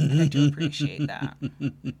 I do appreciate that.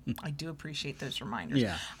 I do appreciate those reminders.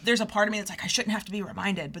 Yeah. There's a part of me that's like, I shouldn't have to be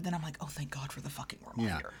reminded, but then I'm like, oh, thank God for the fucking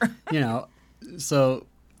reminder. Yeah. You know, so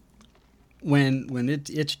when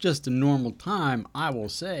it's just a normal time, I will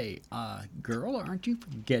say, girl, aren't you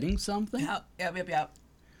forgetting something? Yep.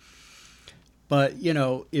 But, you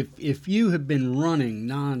know, if you have been running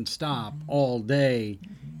nonstop all day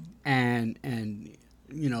and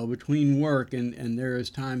you know, between work and there is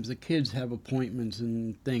times the kids have appointments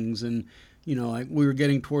and things and, you know, like we were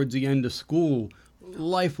getting towards the end of school,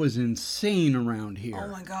 life was insane around here. Oh,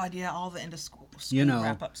 my God, yeah, all the end of school you know,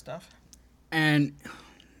 wrap-up stuff. And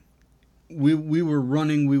we were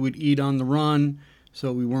running, we would eat on the run,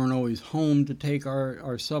 so we weren't always home to take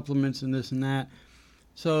our supplements and this and that.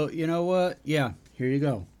 So, you know what? Yeah, here you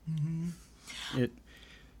go.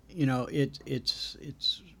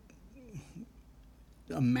 It's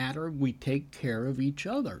a matter of we take care of each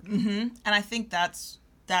other. And I think that's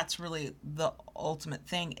really the ultimate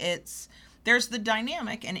thing. There's the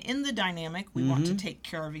dynamic, and in the dynamic, we want to take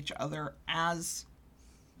care of each other as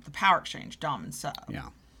the power exchange, dom and sub. Yeah.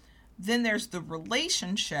 Then there's the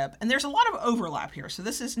relationship, and there's a lot of overlap here. So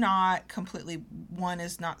this is not completely,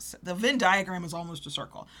 the Venn diagram is almost a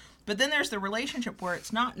circle. But then there's the relationship where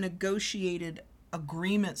it's not negotiated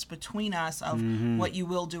agreements between us of what you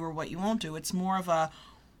will do or what you won't do. It's more of a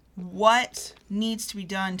what needs to be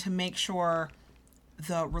done to make sure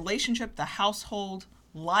the relationship, the household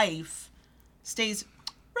life stays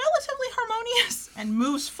relatively harmonious and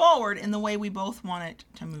moves forward in the way we both want it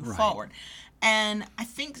to move forward. And I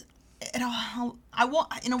think in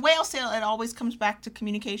a way I'll say it always comes back to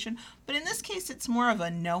communication, but in this case it's more of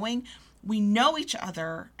a knowing. We know each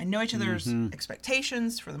other and know each other's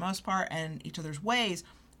expectations for the most part and each other's ways,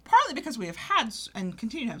 partly because we have had and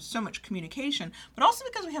continue to have so much communication, but also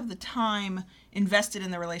because we have the time invested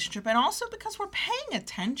in the relationship and also because we're paying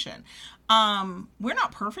attention. We're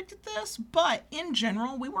not perfect at this, but in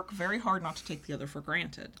general, we work very hard not to take the other for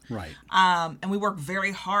granted. Right. And we work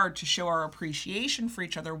very hard to show our appreciation for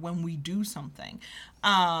each other when we do something.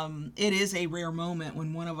 It is a rare moment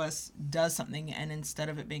when one of us does something and instead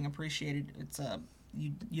of it being appreciated, it's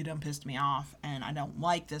you done pissed me off and I don't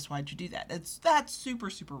like this. Why'd you do that? That's super,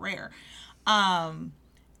 super rare. And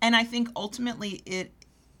I think ultimately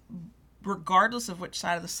regardless of which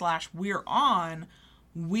side of the slash we're on,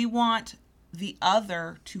 we want the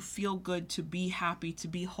other to feel good, to be happy, to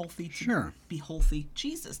be healthy, to be healthy.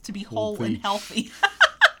 Jesus, to be whole and healthy.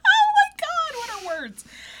 Oh my God, what are words?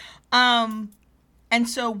 And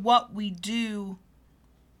so what we do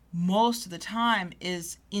most of the time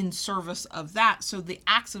is in service of that. So the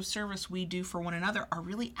acts of service we do for one another are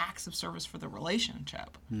really acts of service for the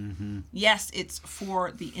relationship. Yes, it's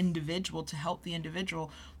for the individual, to help the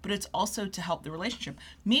individual, but it's also to help the relationship.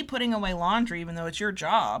 Me putting away laundry, even though it's your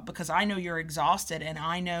job, because I know you're exhausted and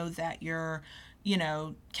I know that you're,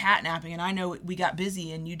 catnapping, and I know we got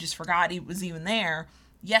busy and you just forgot he was even there.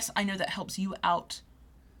 Yes, I know that helps you out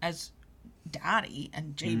as Daddy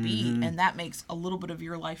and JB, and that makes a little bit of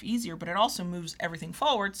your life easier, but it also moves everything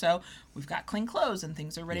forward. So we've got clean clothes and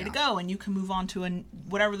things are ready to go, and you can move on to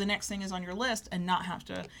whatever the next thing is on your list and not have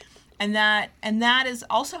to. And that is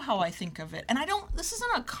also how I think of it. And this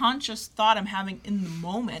isn't a conscious thought I'm having in the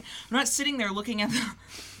moment. I'm not sitting there looking at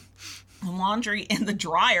the laundry in the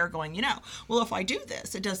dryer going, well, if I do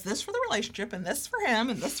this, it does this for the relationship and this for him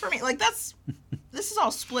and this for me. Like this is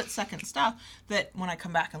all split second stuff that when I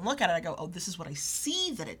come back and look at it, I go, oh, this is what I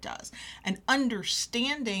see that it does. And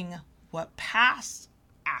understanding what past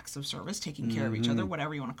acts of service, taking care of each other,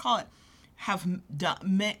 whatever you want to call it, have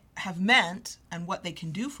meant and what they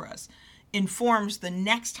can do for us informs the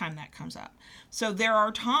next time that comes up. So there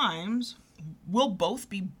are times we'll both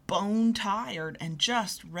be bone tired and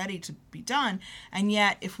just ready to be done. And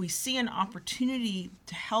yet, if we see an opportunity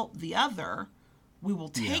to help the other, we will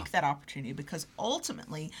take that opportunity, because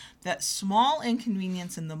ultimately that small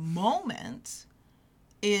inconvenience in the moment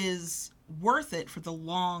is worth it for the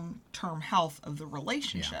long-term health of the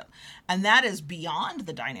relationship. And that is beyond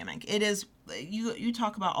the dynamic. It is, you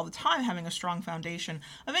talk about all the time having a strong foundation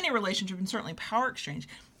of any relationship, and certainly power exchange.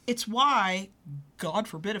 It's why, God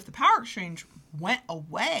forbid, if the power exchange went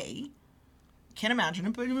away, can't imagine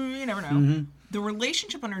it, but you never know. The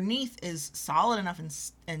relationship underneath is solid enough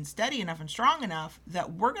and steady enough and strong enough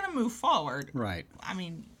that we're going to move forward. Right. I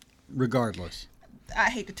mean, regardless. I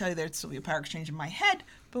hate to tell you there's still be a power exchange in my head,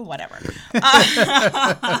 but whatever.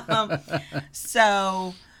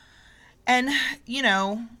 So, and,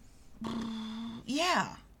 yeah.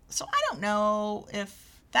 So I don't know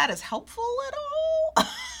if that is helpful at all.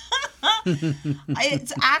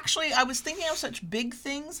 It's actually, I was thinking of such big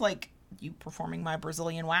things like you performing my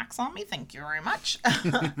Brazilian wax on me. Thank you very much.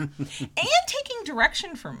 And taking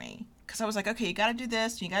direction from me. Because I was like, okay, you got to do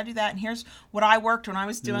this, you got to do that. And here's what I worked when I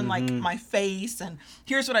was doing like my face. And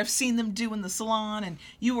here's what I've seen them do in the salon. And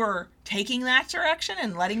you were taking that direction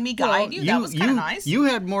and letting me guide you. That was kind of nice. You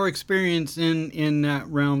had more experience in that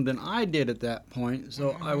realm than I did at that point.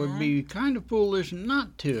 So I would be kind of foolish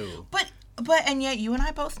not to. But and yet you and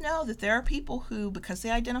I both know that there are people who, because they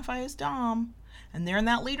identify as Dom and they're in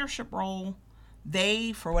that leadership role,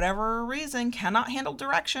 they, for whatever reason, cannot handle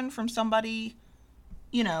direction from somebody,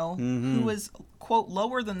 who is, quote,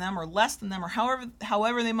 lower than them or less than them, or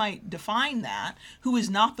however they might define that, who is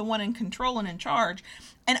not the one in control and in charge.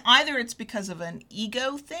 And either it's because of an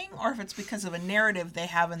ego thing, or if it's because of a narrative they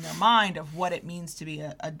have in their mind of what it means to be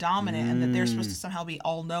a dominant, and that they're supposed to somehow be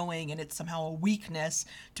all-knowing, and it's somehow a weakness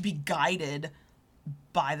to be guided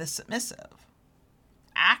by the submissive.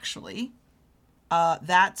 Actually,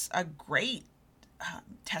 that's a great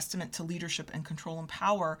testament to leadership and control and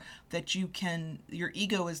power, that your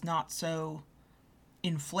ego is not so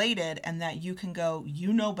inflated, and that you can go,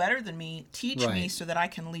 you know better than me, teach me so that I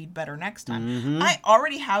can lead better next time. I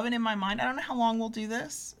already have it in my mind. I don't know how long we'll do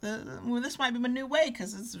this. This might be a new way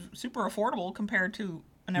because it's super affordable compared to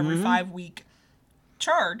an every 5-week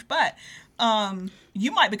charge, but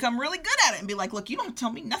you might become really good at it and be like, look, you don't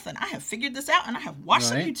tell me nothing. I have figured this out and I have watched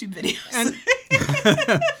some YouTube videos.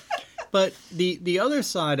 But the other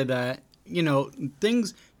side of that,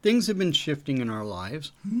 things have been shifting in our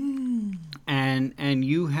lives, and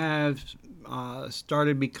you have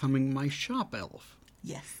started becoming my shop elf.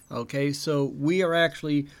 Yes. Okay, so we are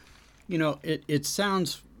actually, it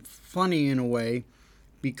sounds funny in a way,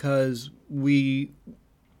 because Kayla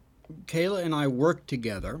and I work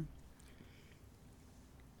together,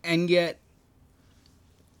 and yet,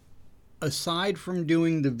 aside from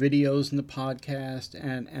doing the videos and the podcast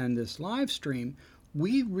and this live stream,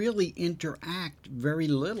 we really interact very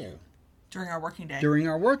little. During our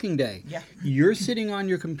working day. Yeah. You're sitting on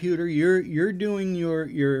your computer, you're doing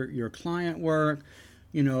your client work,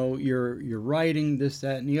 you're writing this,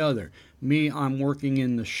 that, and the other. Me, I'm working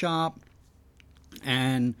in the shop,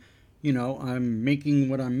 and I'm making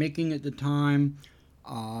what I'm making at the time.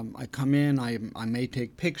 I come in, I may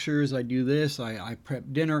take pictures, I do this, I prep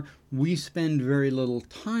dinner. We spend very little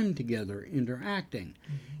time together interacting.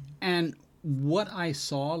 And what I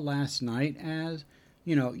saw last night as,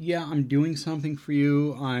 I'm doing something for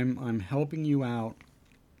you, I'm helping you out,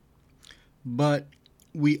 but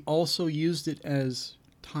we also used it as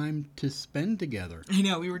time to spend together. I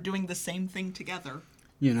know, we were doing the same thing together.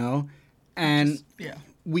 You know? And Yeah.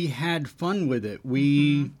 we had fun with it.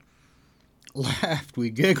 We laughed, we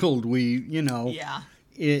giggled, Yeah.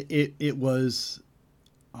 It was,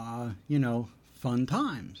 fun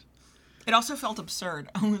times. It also felt absurd.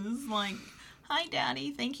 I was like, hi,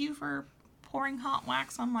 Daddy, thank you for pouring hot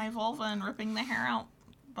wax on my vulva and ripping the hair out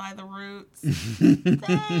by the roots. Thanks.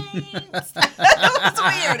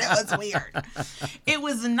 It was weird. It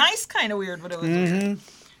was a nice kind of weird, but it was weird.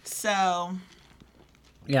 So.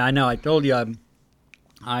 Yeah, I know. I told you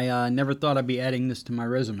I never thought I'd be adding this to my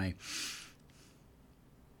resume.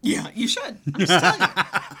 Yeah, you should. I'm just telling you.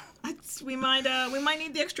 We might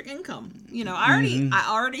need the extra income. I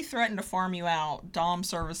already threatened to farm you out. Dom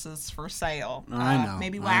services for sale. I know.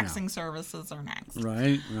 Maybe waxing services are next.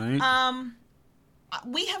 Right.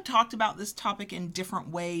 We have talked about this topic in different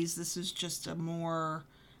ways. This is just a more,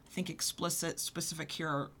 I think, explicit, specific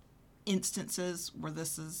here instances where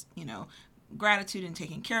this is, gratitude and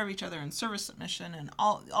taking care of each other and service submission and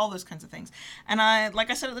all those kinds of things. And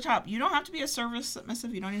like I said at the top, you don't have to be a service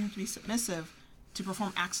submissive. You don't even have to be submissive to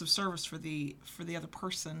perform acts of service for the other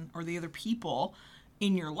person or the other people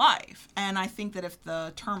in your life. And I think that if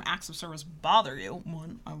the term acts of service bother you,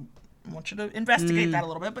 one, I want you to investigate that a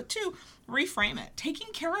little bit, but two, reframe it.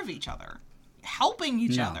 Taking care of each other, helping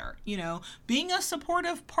each other, being a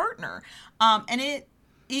supportive partner. And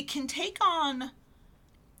it can take on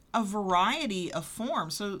a variety of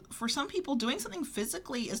forms. So for some people, doing something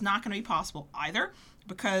physically is not going to be possible either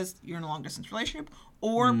because you're in a long distance relationship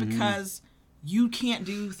or because you can't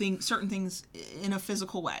do certain things in a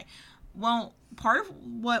physical way. Well, part of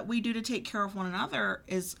what we do to take care of one another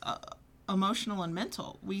is emotional and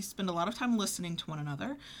mental. We spend a lot of time listening to one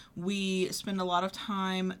another. We spend a lot of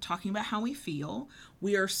time talking about how we feel.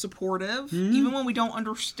 We are supportive. Even when we don't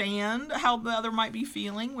understand how the other might be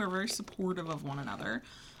feeling, we're very supportive of one another.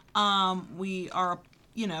 We are,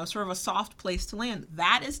 sort of a soft place to land.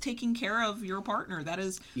 That is taking care of your partner. That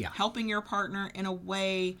is helping your partner in a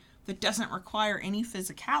way that doesn't require any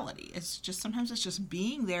physicality. Sometimes it's just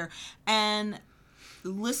being there and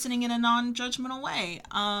listening in a non-judgmental way.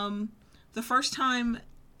 The first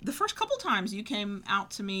couple times you came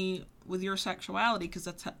out to me with your sexuality, because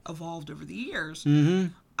that's evolved over the years,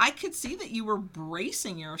 I could see that you were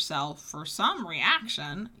bracing yourself for some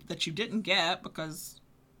reaction that you didn't get because,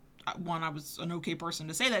 one, I was an okay person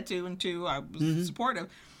to say that to, and two, I was supportive.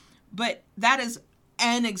 But that is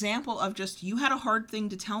an example of just, you had a hard thing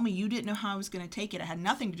to tell me. You didn't know how I was going to take it. It had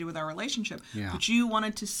nothing to do with our relationship. Yeah. But you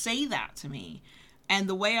wanted to say that to me. And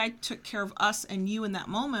the way I took care of us and you in that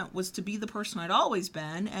moment was to be the person I'd always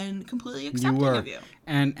been and completely accepting of you.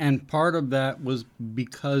 And part of that was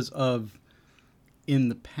because of, in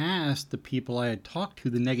the past, the people I had talked to,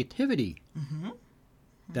 the negativity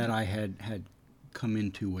that I had come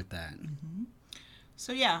into with that.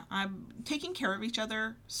 So yeah, I'm taking care of each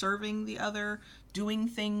other, serving the other, doing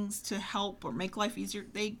things to help or make life easier.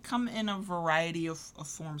 They come in a variety of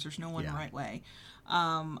forms. There's no one right way.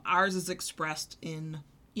 Ours is expressed in,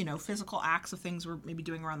 physical acts of things we're maybe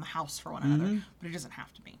doing around the house for one another, but it doesn't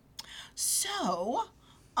have to be. So,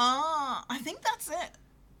 I think that's it.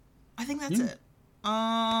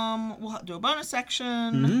 We'll do a bonus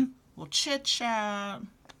section. We'll chit chat.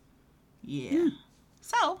 Yeah.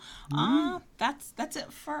 So, that's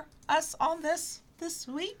it for us on this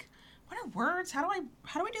week. What are words? How do we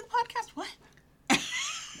do the podcast? What?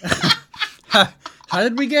 How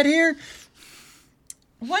did we get here?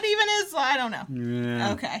 What even is? I don't know.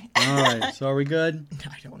 Yeah. Okay. All right. So are we good?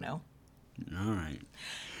 I don't know. All right.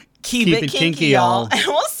 Keep it kinky, y'all. And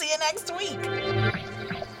we'll see you next week.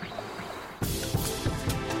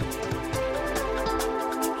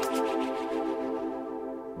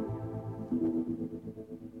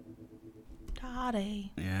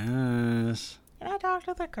 Dottie. Yes. Can I talk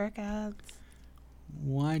to the crickets?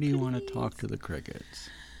 Why do you want to talk to the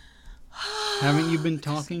crickets? Haven't you been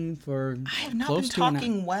talking for I have not been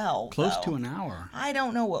talking well. Close to an hour. I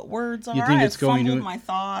don't know what words are. You think it's going to my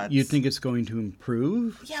thoughts. You think it's going to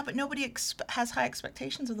improve? Yeah, but nobody has high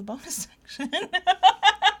expectations of the bonus section.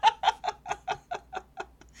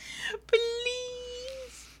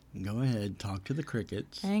 Please. Go ahead, talk to the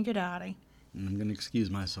crickets. Thank you, Dottie. And I'm going to excuse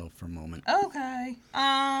myself for a moment. Okay.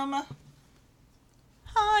 Hi.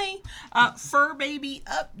 Fur baby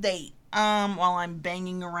update. While I'm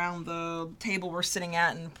banging around the table we're sitting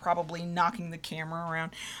at and probably knocking the camera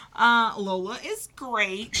around. Lola is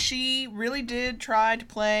great. She really did try to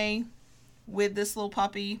play with this little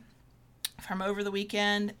puppy from over the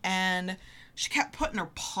weekend, and she kept putting her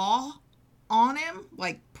paw on him,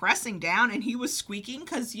 like pressing down, and he was squeaking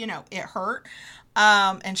because, you know, it hurt.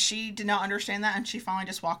 And she did not understand that, and she finally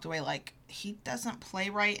just walked away like, he doesn't play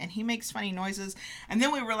right, and he makes funny noises. And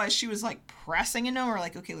then we realized she was like pressing into him. We're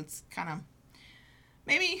like, okay, let's kind of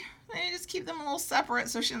maybe just keep them a little separate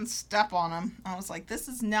so she doesn't step on him. I was like, this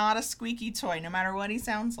is not a squeaky toy, no matter what he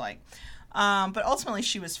sounds like. But ultimately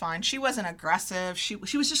she was fine. She wasn't aggressive. She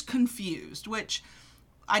was just confused, which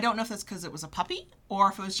I don't know if that's because it was a puppy or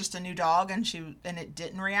if it was just a new dog and it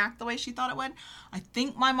didn't react the way she thought it would. I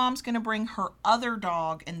think my mom's going to bring her other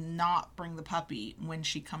dog and not bring the puppy when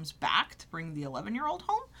she comes back to bring the 11-year-old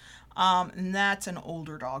home. And that's an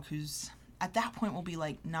older dog who's at that point will be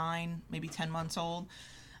like 9, maybe 10 months old.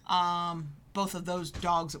 Both of those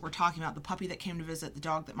dogs that we're talking about, the puppy that came to visit, the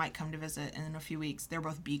dog that might come to visit in a few weeks, they're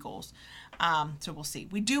both beagles. So we'll see.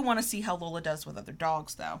 We do want to see how Lola does with other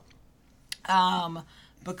dogs though.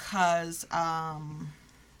 Because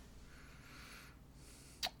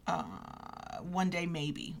one day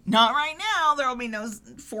maybe. Not right now. There will be no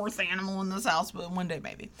fourth animal in this house, but one day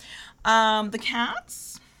maybe. The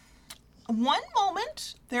cats, one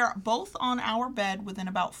moment, they're both on our bed within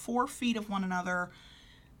about 4 feet of one another,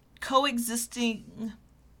 coexisting,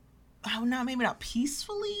 maybe not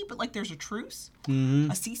peacefully, but like there's a truce, a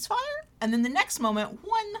ceasefire. And then the next moment,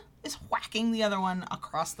 one is whacking the other one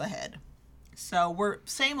across the head. So we're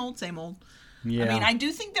same old, same old. Yeah. I mean, I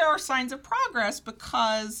do think there are signs of progress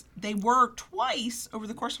because they were twice over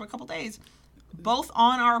the course of a couple days, both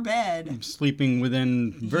on our bed. Sleeping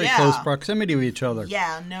within very close proximity to each other.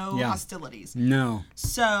 Yeah, no hostilities. No.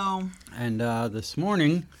 So. And this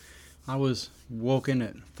morning, I was woken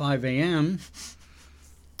at 5 a.m.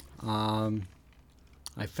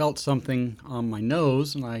 I felt something on my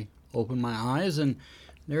nose, and I opened my eyes, and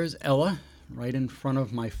there's Ella right in front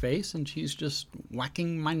of my face, and she's just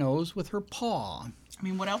whacking my nose with her paw. I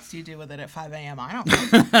mean, what else do you do with it at 5 a.m.? I don't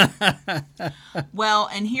know. Well,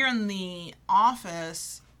 and here in the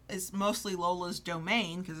office is mostly Lola's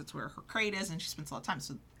domain because it's where her crate is, and she spends a lot of time.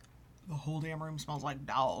 So the whole damn room smells like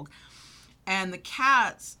dog. And the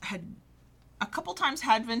cats had a couple times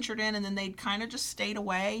had ventured in, and then they'd kind of just stayed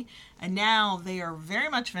away. And now they are very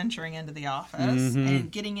much venturing into the office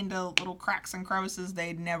and getting into little cracks and crevices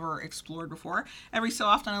they'd never explored before. Every so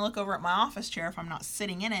often I look over at my office chair if I'm not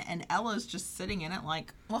sitting in it, and Ella's just sitting in it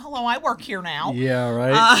like, well, hello, I work here now. Yeah,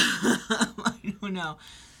 right? I don't know.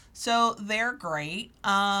 So they're great.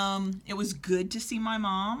 It was good to see my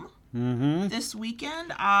mom this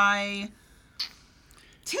weekend. I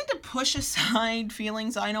tend to push aside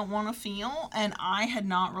feelings I don't want to feel, and I had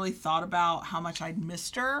not really thought about how much I'd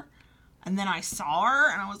missed her, and then I saw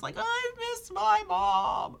her and I was like, I miss my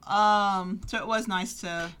mom. So it was nice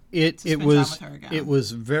to spend time with her again. It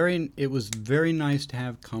was very nice to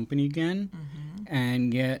have company again,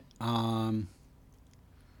 and yet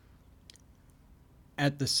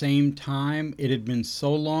at the same time, it had been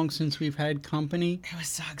so long since we've had company. It was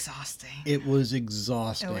so exhausting. It was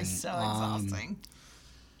exhausting. It was so exhausting.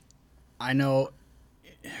 I know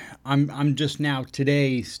I'm just now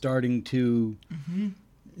today starting to,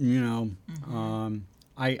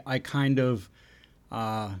 I kind of,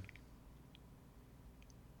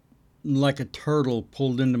 like a turtle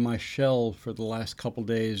pulled into my shell for the last couple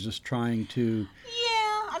days, just trying to.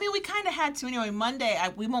 Yeah, I mean, we kind of had to anyway. Monday,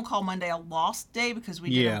 we won't call Monday a lost day because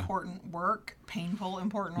we did important work, painful,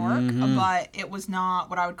 important work, but it was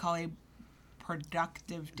not what I would call a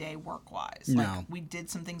productive day work-wise. No. Like, we did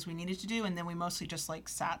some things we needed to do, and then we mostly just like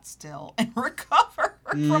sat still and recovered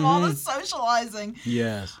from all the socializing.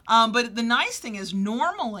 Yes. But the nice thing is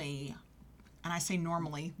normally, and I say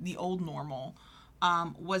normally, the old normal,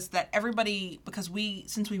 was that everybody, because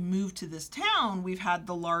since we moved to this town, we've had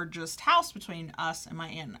the largest house between us and my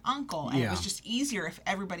aunt and uncle, and it was just easier if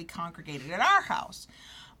everybody congregated at our house.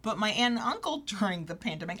 But my aunt and uncle during the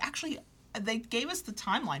pandemic actually, they gave us the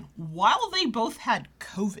timeline while they both had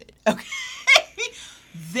COVID. Okay.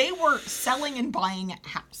 They were selling and buying a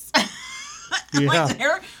house.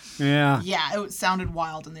 Yeah, it sounded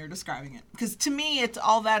wild when they were describing it. Because to me, it's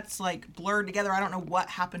all that's like blurred together. I don't know what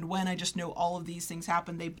happened when. I just know all of these things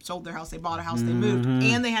happened. They sold their house, they bought a house, they moved,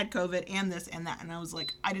 and they had COVID, and this and that. And I was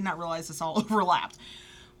like, I did not realize this all overlapped.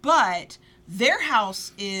 But their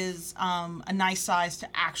house is a nice size to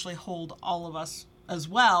actually hold all of us as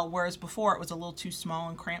well, whereas before it was a little too small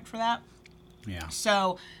and cramped for that. Yeah.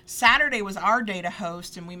 So Saturday was our day to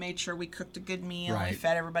host, and we made sure we cooked a good meal, and we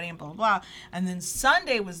fed everybody, and blah, blah, blah. And then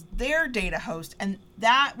Sunday was their day to host, and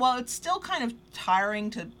that, well, it's still kind of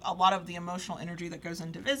tiring to a lot of the emotional energy that goes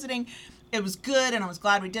into visiting. It was good, and I was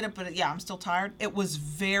glad we did it, but I'm still tired. It was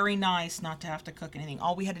very nice not to have to cook anything.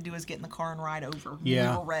 All we had to do was get in the car and ride over.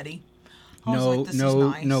 Yeah. We were ready. I was like, this is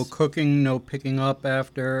nice. No cooking, no picking up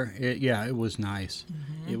after. It was nice.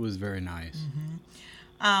 It was very nice.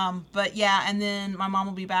 But yeah, and then my mom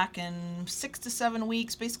will be back in 6 to 7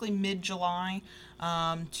 weeks, basically mid-July,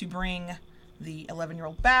 to bring the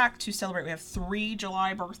 11-year-old back to celebrate. We have 3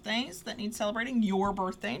 July birthdays that need celebrating. Your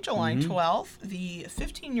birthday, July 12th, the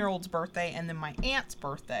 15-year-old's birthday, and then my aunt's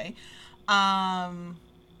birthday. And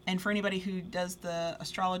for anybody who does the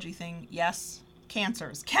astrology thing, yes,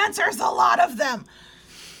 cancers. Cancers, a lot of them.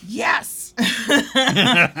 Yes.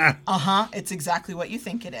 It's exactly what you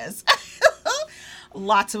think it is.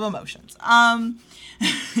 Lots of emotions. My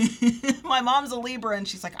mom's a Libra, and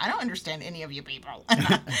she's like, I don't understand any of you people. And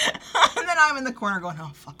then I'm in the corner going,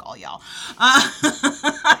 oh, fuck all y'all.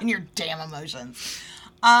 And your damn emotions.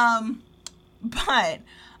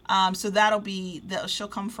 So she'll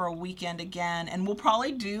come for a weekend again, and we'll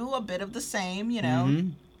probably do a bit of the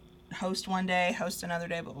same, host one day, host another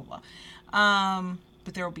day, blah, blah, blah.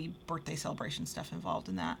 But there will be birthday celebration stuff involved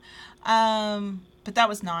in that. But that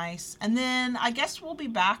was nice. And then I guess we'll be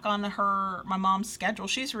back on my mom's schedule.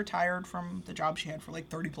 She's retired from the job she had for like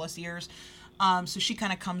 30 plus years. So she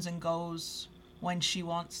kind of comes and goes when she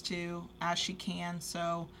wants to, as she can.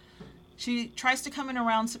 So she tries to come in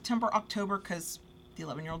around September, October, because the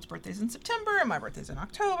 11-year-old's birthday's in September and my birthday's in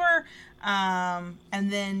October. And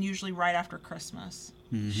then usually right after Christmas.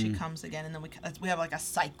 She comes again, and then we have like a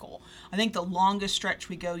cycle. I think the longest stretch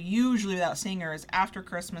we go usually without seeing her is after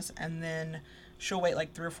Christmas, and then she'll wait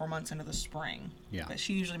like 3 or 4 months into the spring. Yeah. But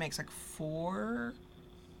she usually makes like four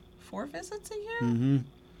visits a year.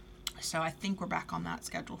 So I think we're back on that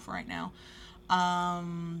schedule for right now.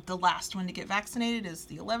 The last one to get vaccinated is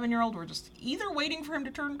the 11-year-old. We're just either waiting for him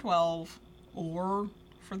to turn 12 or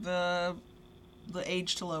for the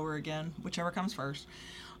age to lower again, whichever comes first.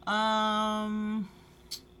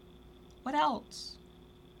 What else?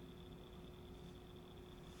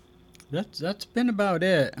 That's been about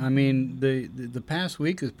it. I mean, the past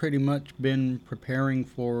week has pretty much been preparing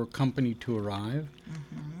for company to arrive.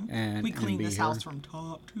 And we cleaned this here. house from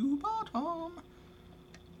top to bottom.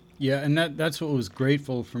 Yeah, and that's what was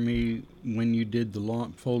grateful for me when you did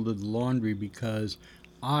folded the laundry, because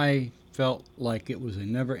I felt like it was a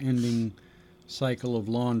never-ending cycle of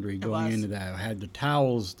laundry going into that. I had the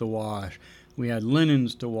towels to wash. We had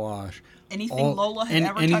linens to wash. Anything Lola had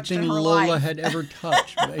ever touched in her life. Anything Lola had ever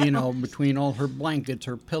touched, between all her blankets,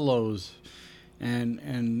 her pillows, and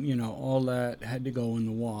all that had to go in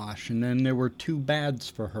the wash. And then there were 2 baths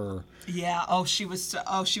for her. Yeah. She was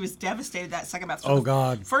devastated that second bath. So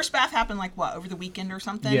God. First bath happened over the weekend or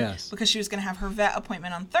something. Yes. Because she was going to have her vet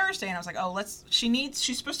appointment on Thursday, and I was like,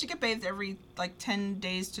 she's supposed to get bathed every 10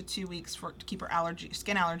 days to 2 weeks to keep her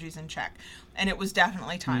skin allergies in check. And it was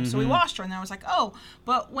definitely time. So we washed her, and then I was like,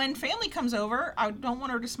 but when family comes over, I don't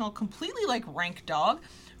want her to smell completely like rank dog.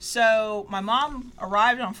 So my mom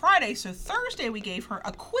arrived on Friday, so Thursday we gave her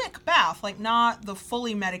a quick bath, not the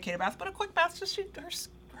fully medicated bath, but a quick bath so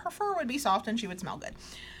her fur would be soft and she would smell good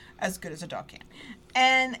as a dog can.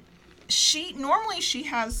 And she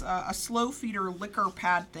has a slow feeder liquor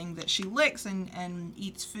pad thing that she licks and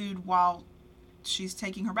eats food while she's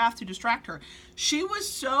taking her bath to distract her. She was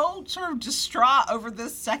so sort of distraught over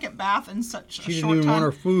this second bath in such a short time. She didn't even want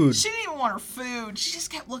her food. She didn't even want her food. She just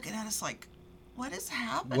kept looking at us like, what is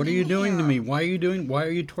happening? What are you doing to me? Why are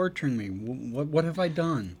you torturing me? What have I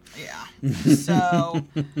done? Yeah. So,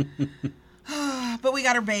 but we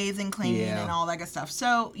got her bathed and cleaned and all that good stuff.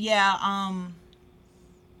 So, yeah,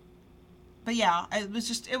 but yeah,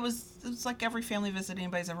 it was like every family visit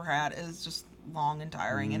anybody's ever had. It was just long and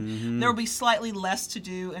tiring, and there will be slightly less to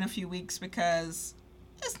do in a few weeks because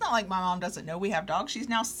it's not like my mom doesn't know we have dogs. She's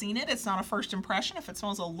now seen it. It's not a first impression. If it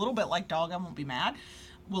smells a little bit like dog, I won't be mad.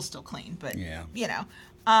 We'll still clean, but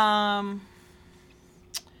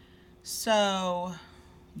so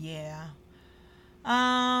yeah.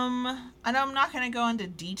 I know I'm not going to go into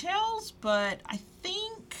details, but I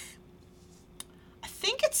think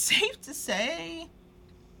it's safe to say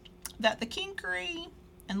that the kinkery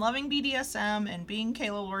and loving BDSM and being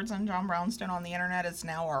Kayla Lords and John Brownstone on the internet is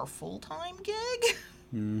now our full-time gig.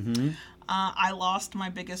 I lost my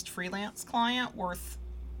biggest freelance client worth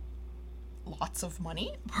lots of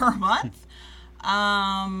money per month.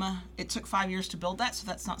 It took 5 years to build that, so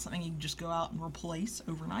that's not something you can just go out and replace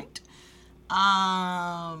overnight.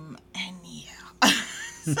 And yeah.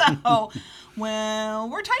 So, well,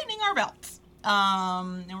 we're tightening our belts.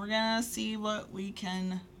 And we're gonna see what we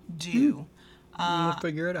can do. We'll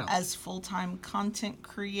figure it out. As full-time content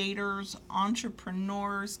creators,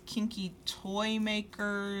 entrepreneurs, kinky toy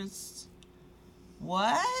makers.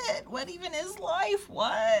 What even is life?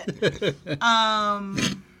 What?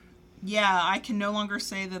 Yeah, I can no longer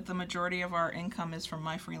say that the majority of our income is from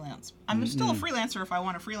my freelance. I'm still a freelancer if I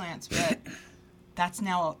want to freelance, but that's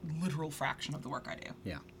now a literal fraction of the work I do.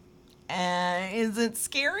 Yeah. And is it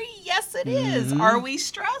scary? Yes, it is. Are we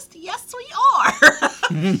stressed? Yes, we are.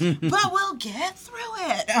 But we'll get through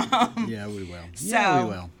it. Yeah, we will. So, we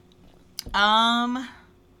will.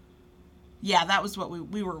 Yeah, that was what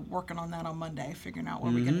we were working on that on Monday, figuring out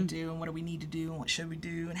what we're going to do and what do we need to do and what should we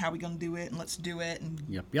do and how we going to do it and let's do it. And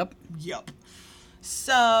Yep.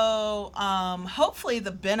 So, hopefully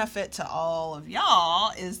the benefit to all of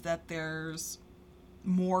y'all is that there's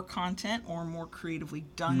more content or more creatively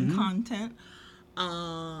done content.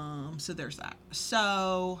 So there's that.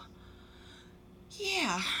 So,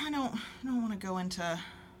 yeah, I don't want to go into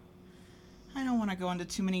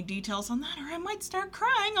too many details on that, or I might start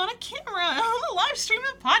crying on a camera on a live stream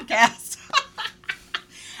of podcast.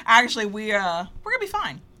 Actually, we're gonna be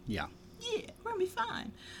fine. Yeah. Yeah, we're gonna be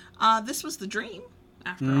fine. This was the dream,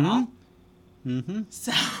 after all.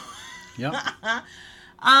 So. Yep.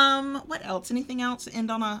 What else? Anything else?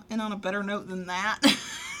 End on a better note than that.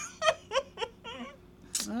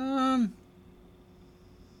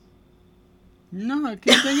 No, I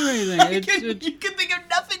can't think of anything. You can think of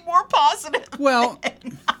nothing more positive. Well,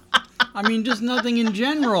 I mean, just nothing in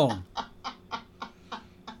general.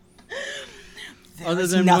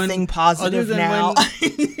 There's nothing positive now.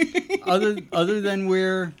 Other than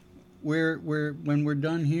when we're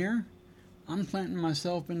done here, I'm planting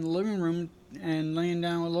myself in the living room and laying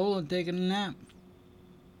down with Lola taking a nap.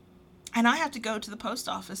 And I have to go to the post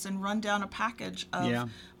office and run down a package of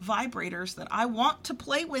vibrators that I want to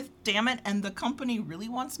play with, damn it, and the company really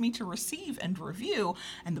wants me to receive and review,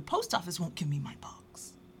 and the post office won't give me my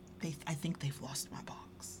box. I think they've lost my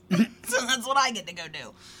box. So that's what I get to go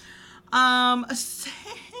do.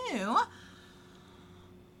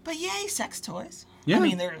 But yay, sex toys. Yeah. I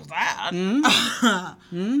mean, there's that.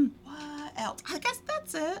 What else? I guess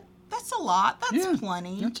that's it. That's a lot. That's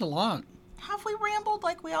plenty. That's a lot. Have we rambled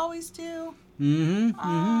like we always do?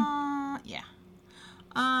 Yeah.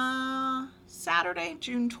 Saturday,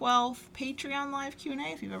 June 12th, Patreon live Q&A.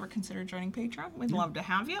 If you've ever considered joining Patreon, we'd love to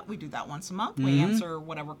have you. We do that once a month. We answer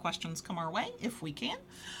whatever questions come our way, if we can.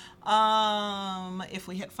 If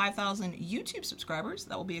we hit 5,000 YouTube subscribers,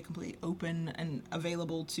 that will be a completely open and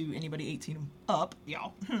available to anybody 18 and up.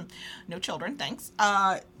 Y'all, no children, thanks.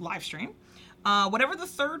 Live stream. Whatever the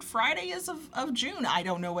third Friday is of June, I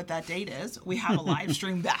don't know what that date is. We have a live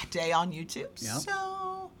stream that day on YouTube. Yep.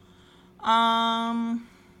 So,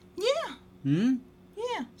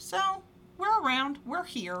 so we're around. We're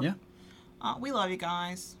here. Yeah. We love you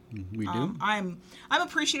guys. We do. I'm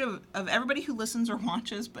appreciative of everybody who listens or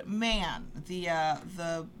watches, but man,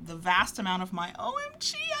 the vast amount of my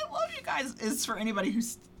OMG, I love you guys is for anybody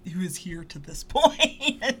who is here to this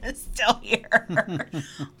point and is still here.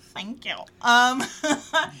 Thank you.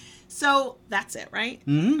 So that's it, right?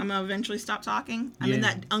 I'm gonna eventually stop talking. I'm in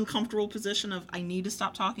that uncomfortable position of I need to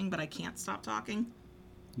stop talking, but I can't stop talking.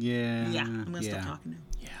 Yeah. Yeah, I'm gonna stop talking now.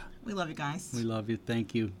 Yeah. We love you guys. We love you.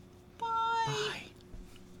 Thank you. Bye. Bye.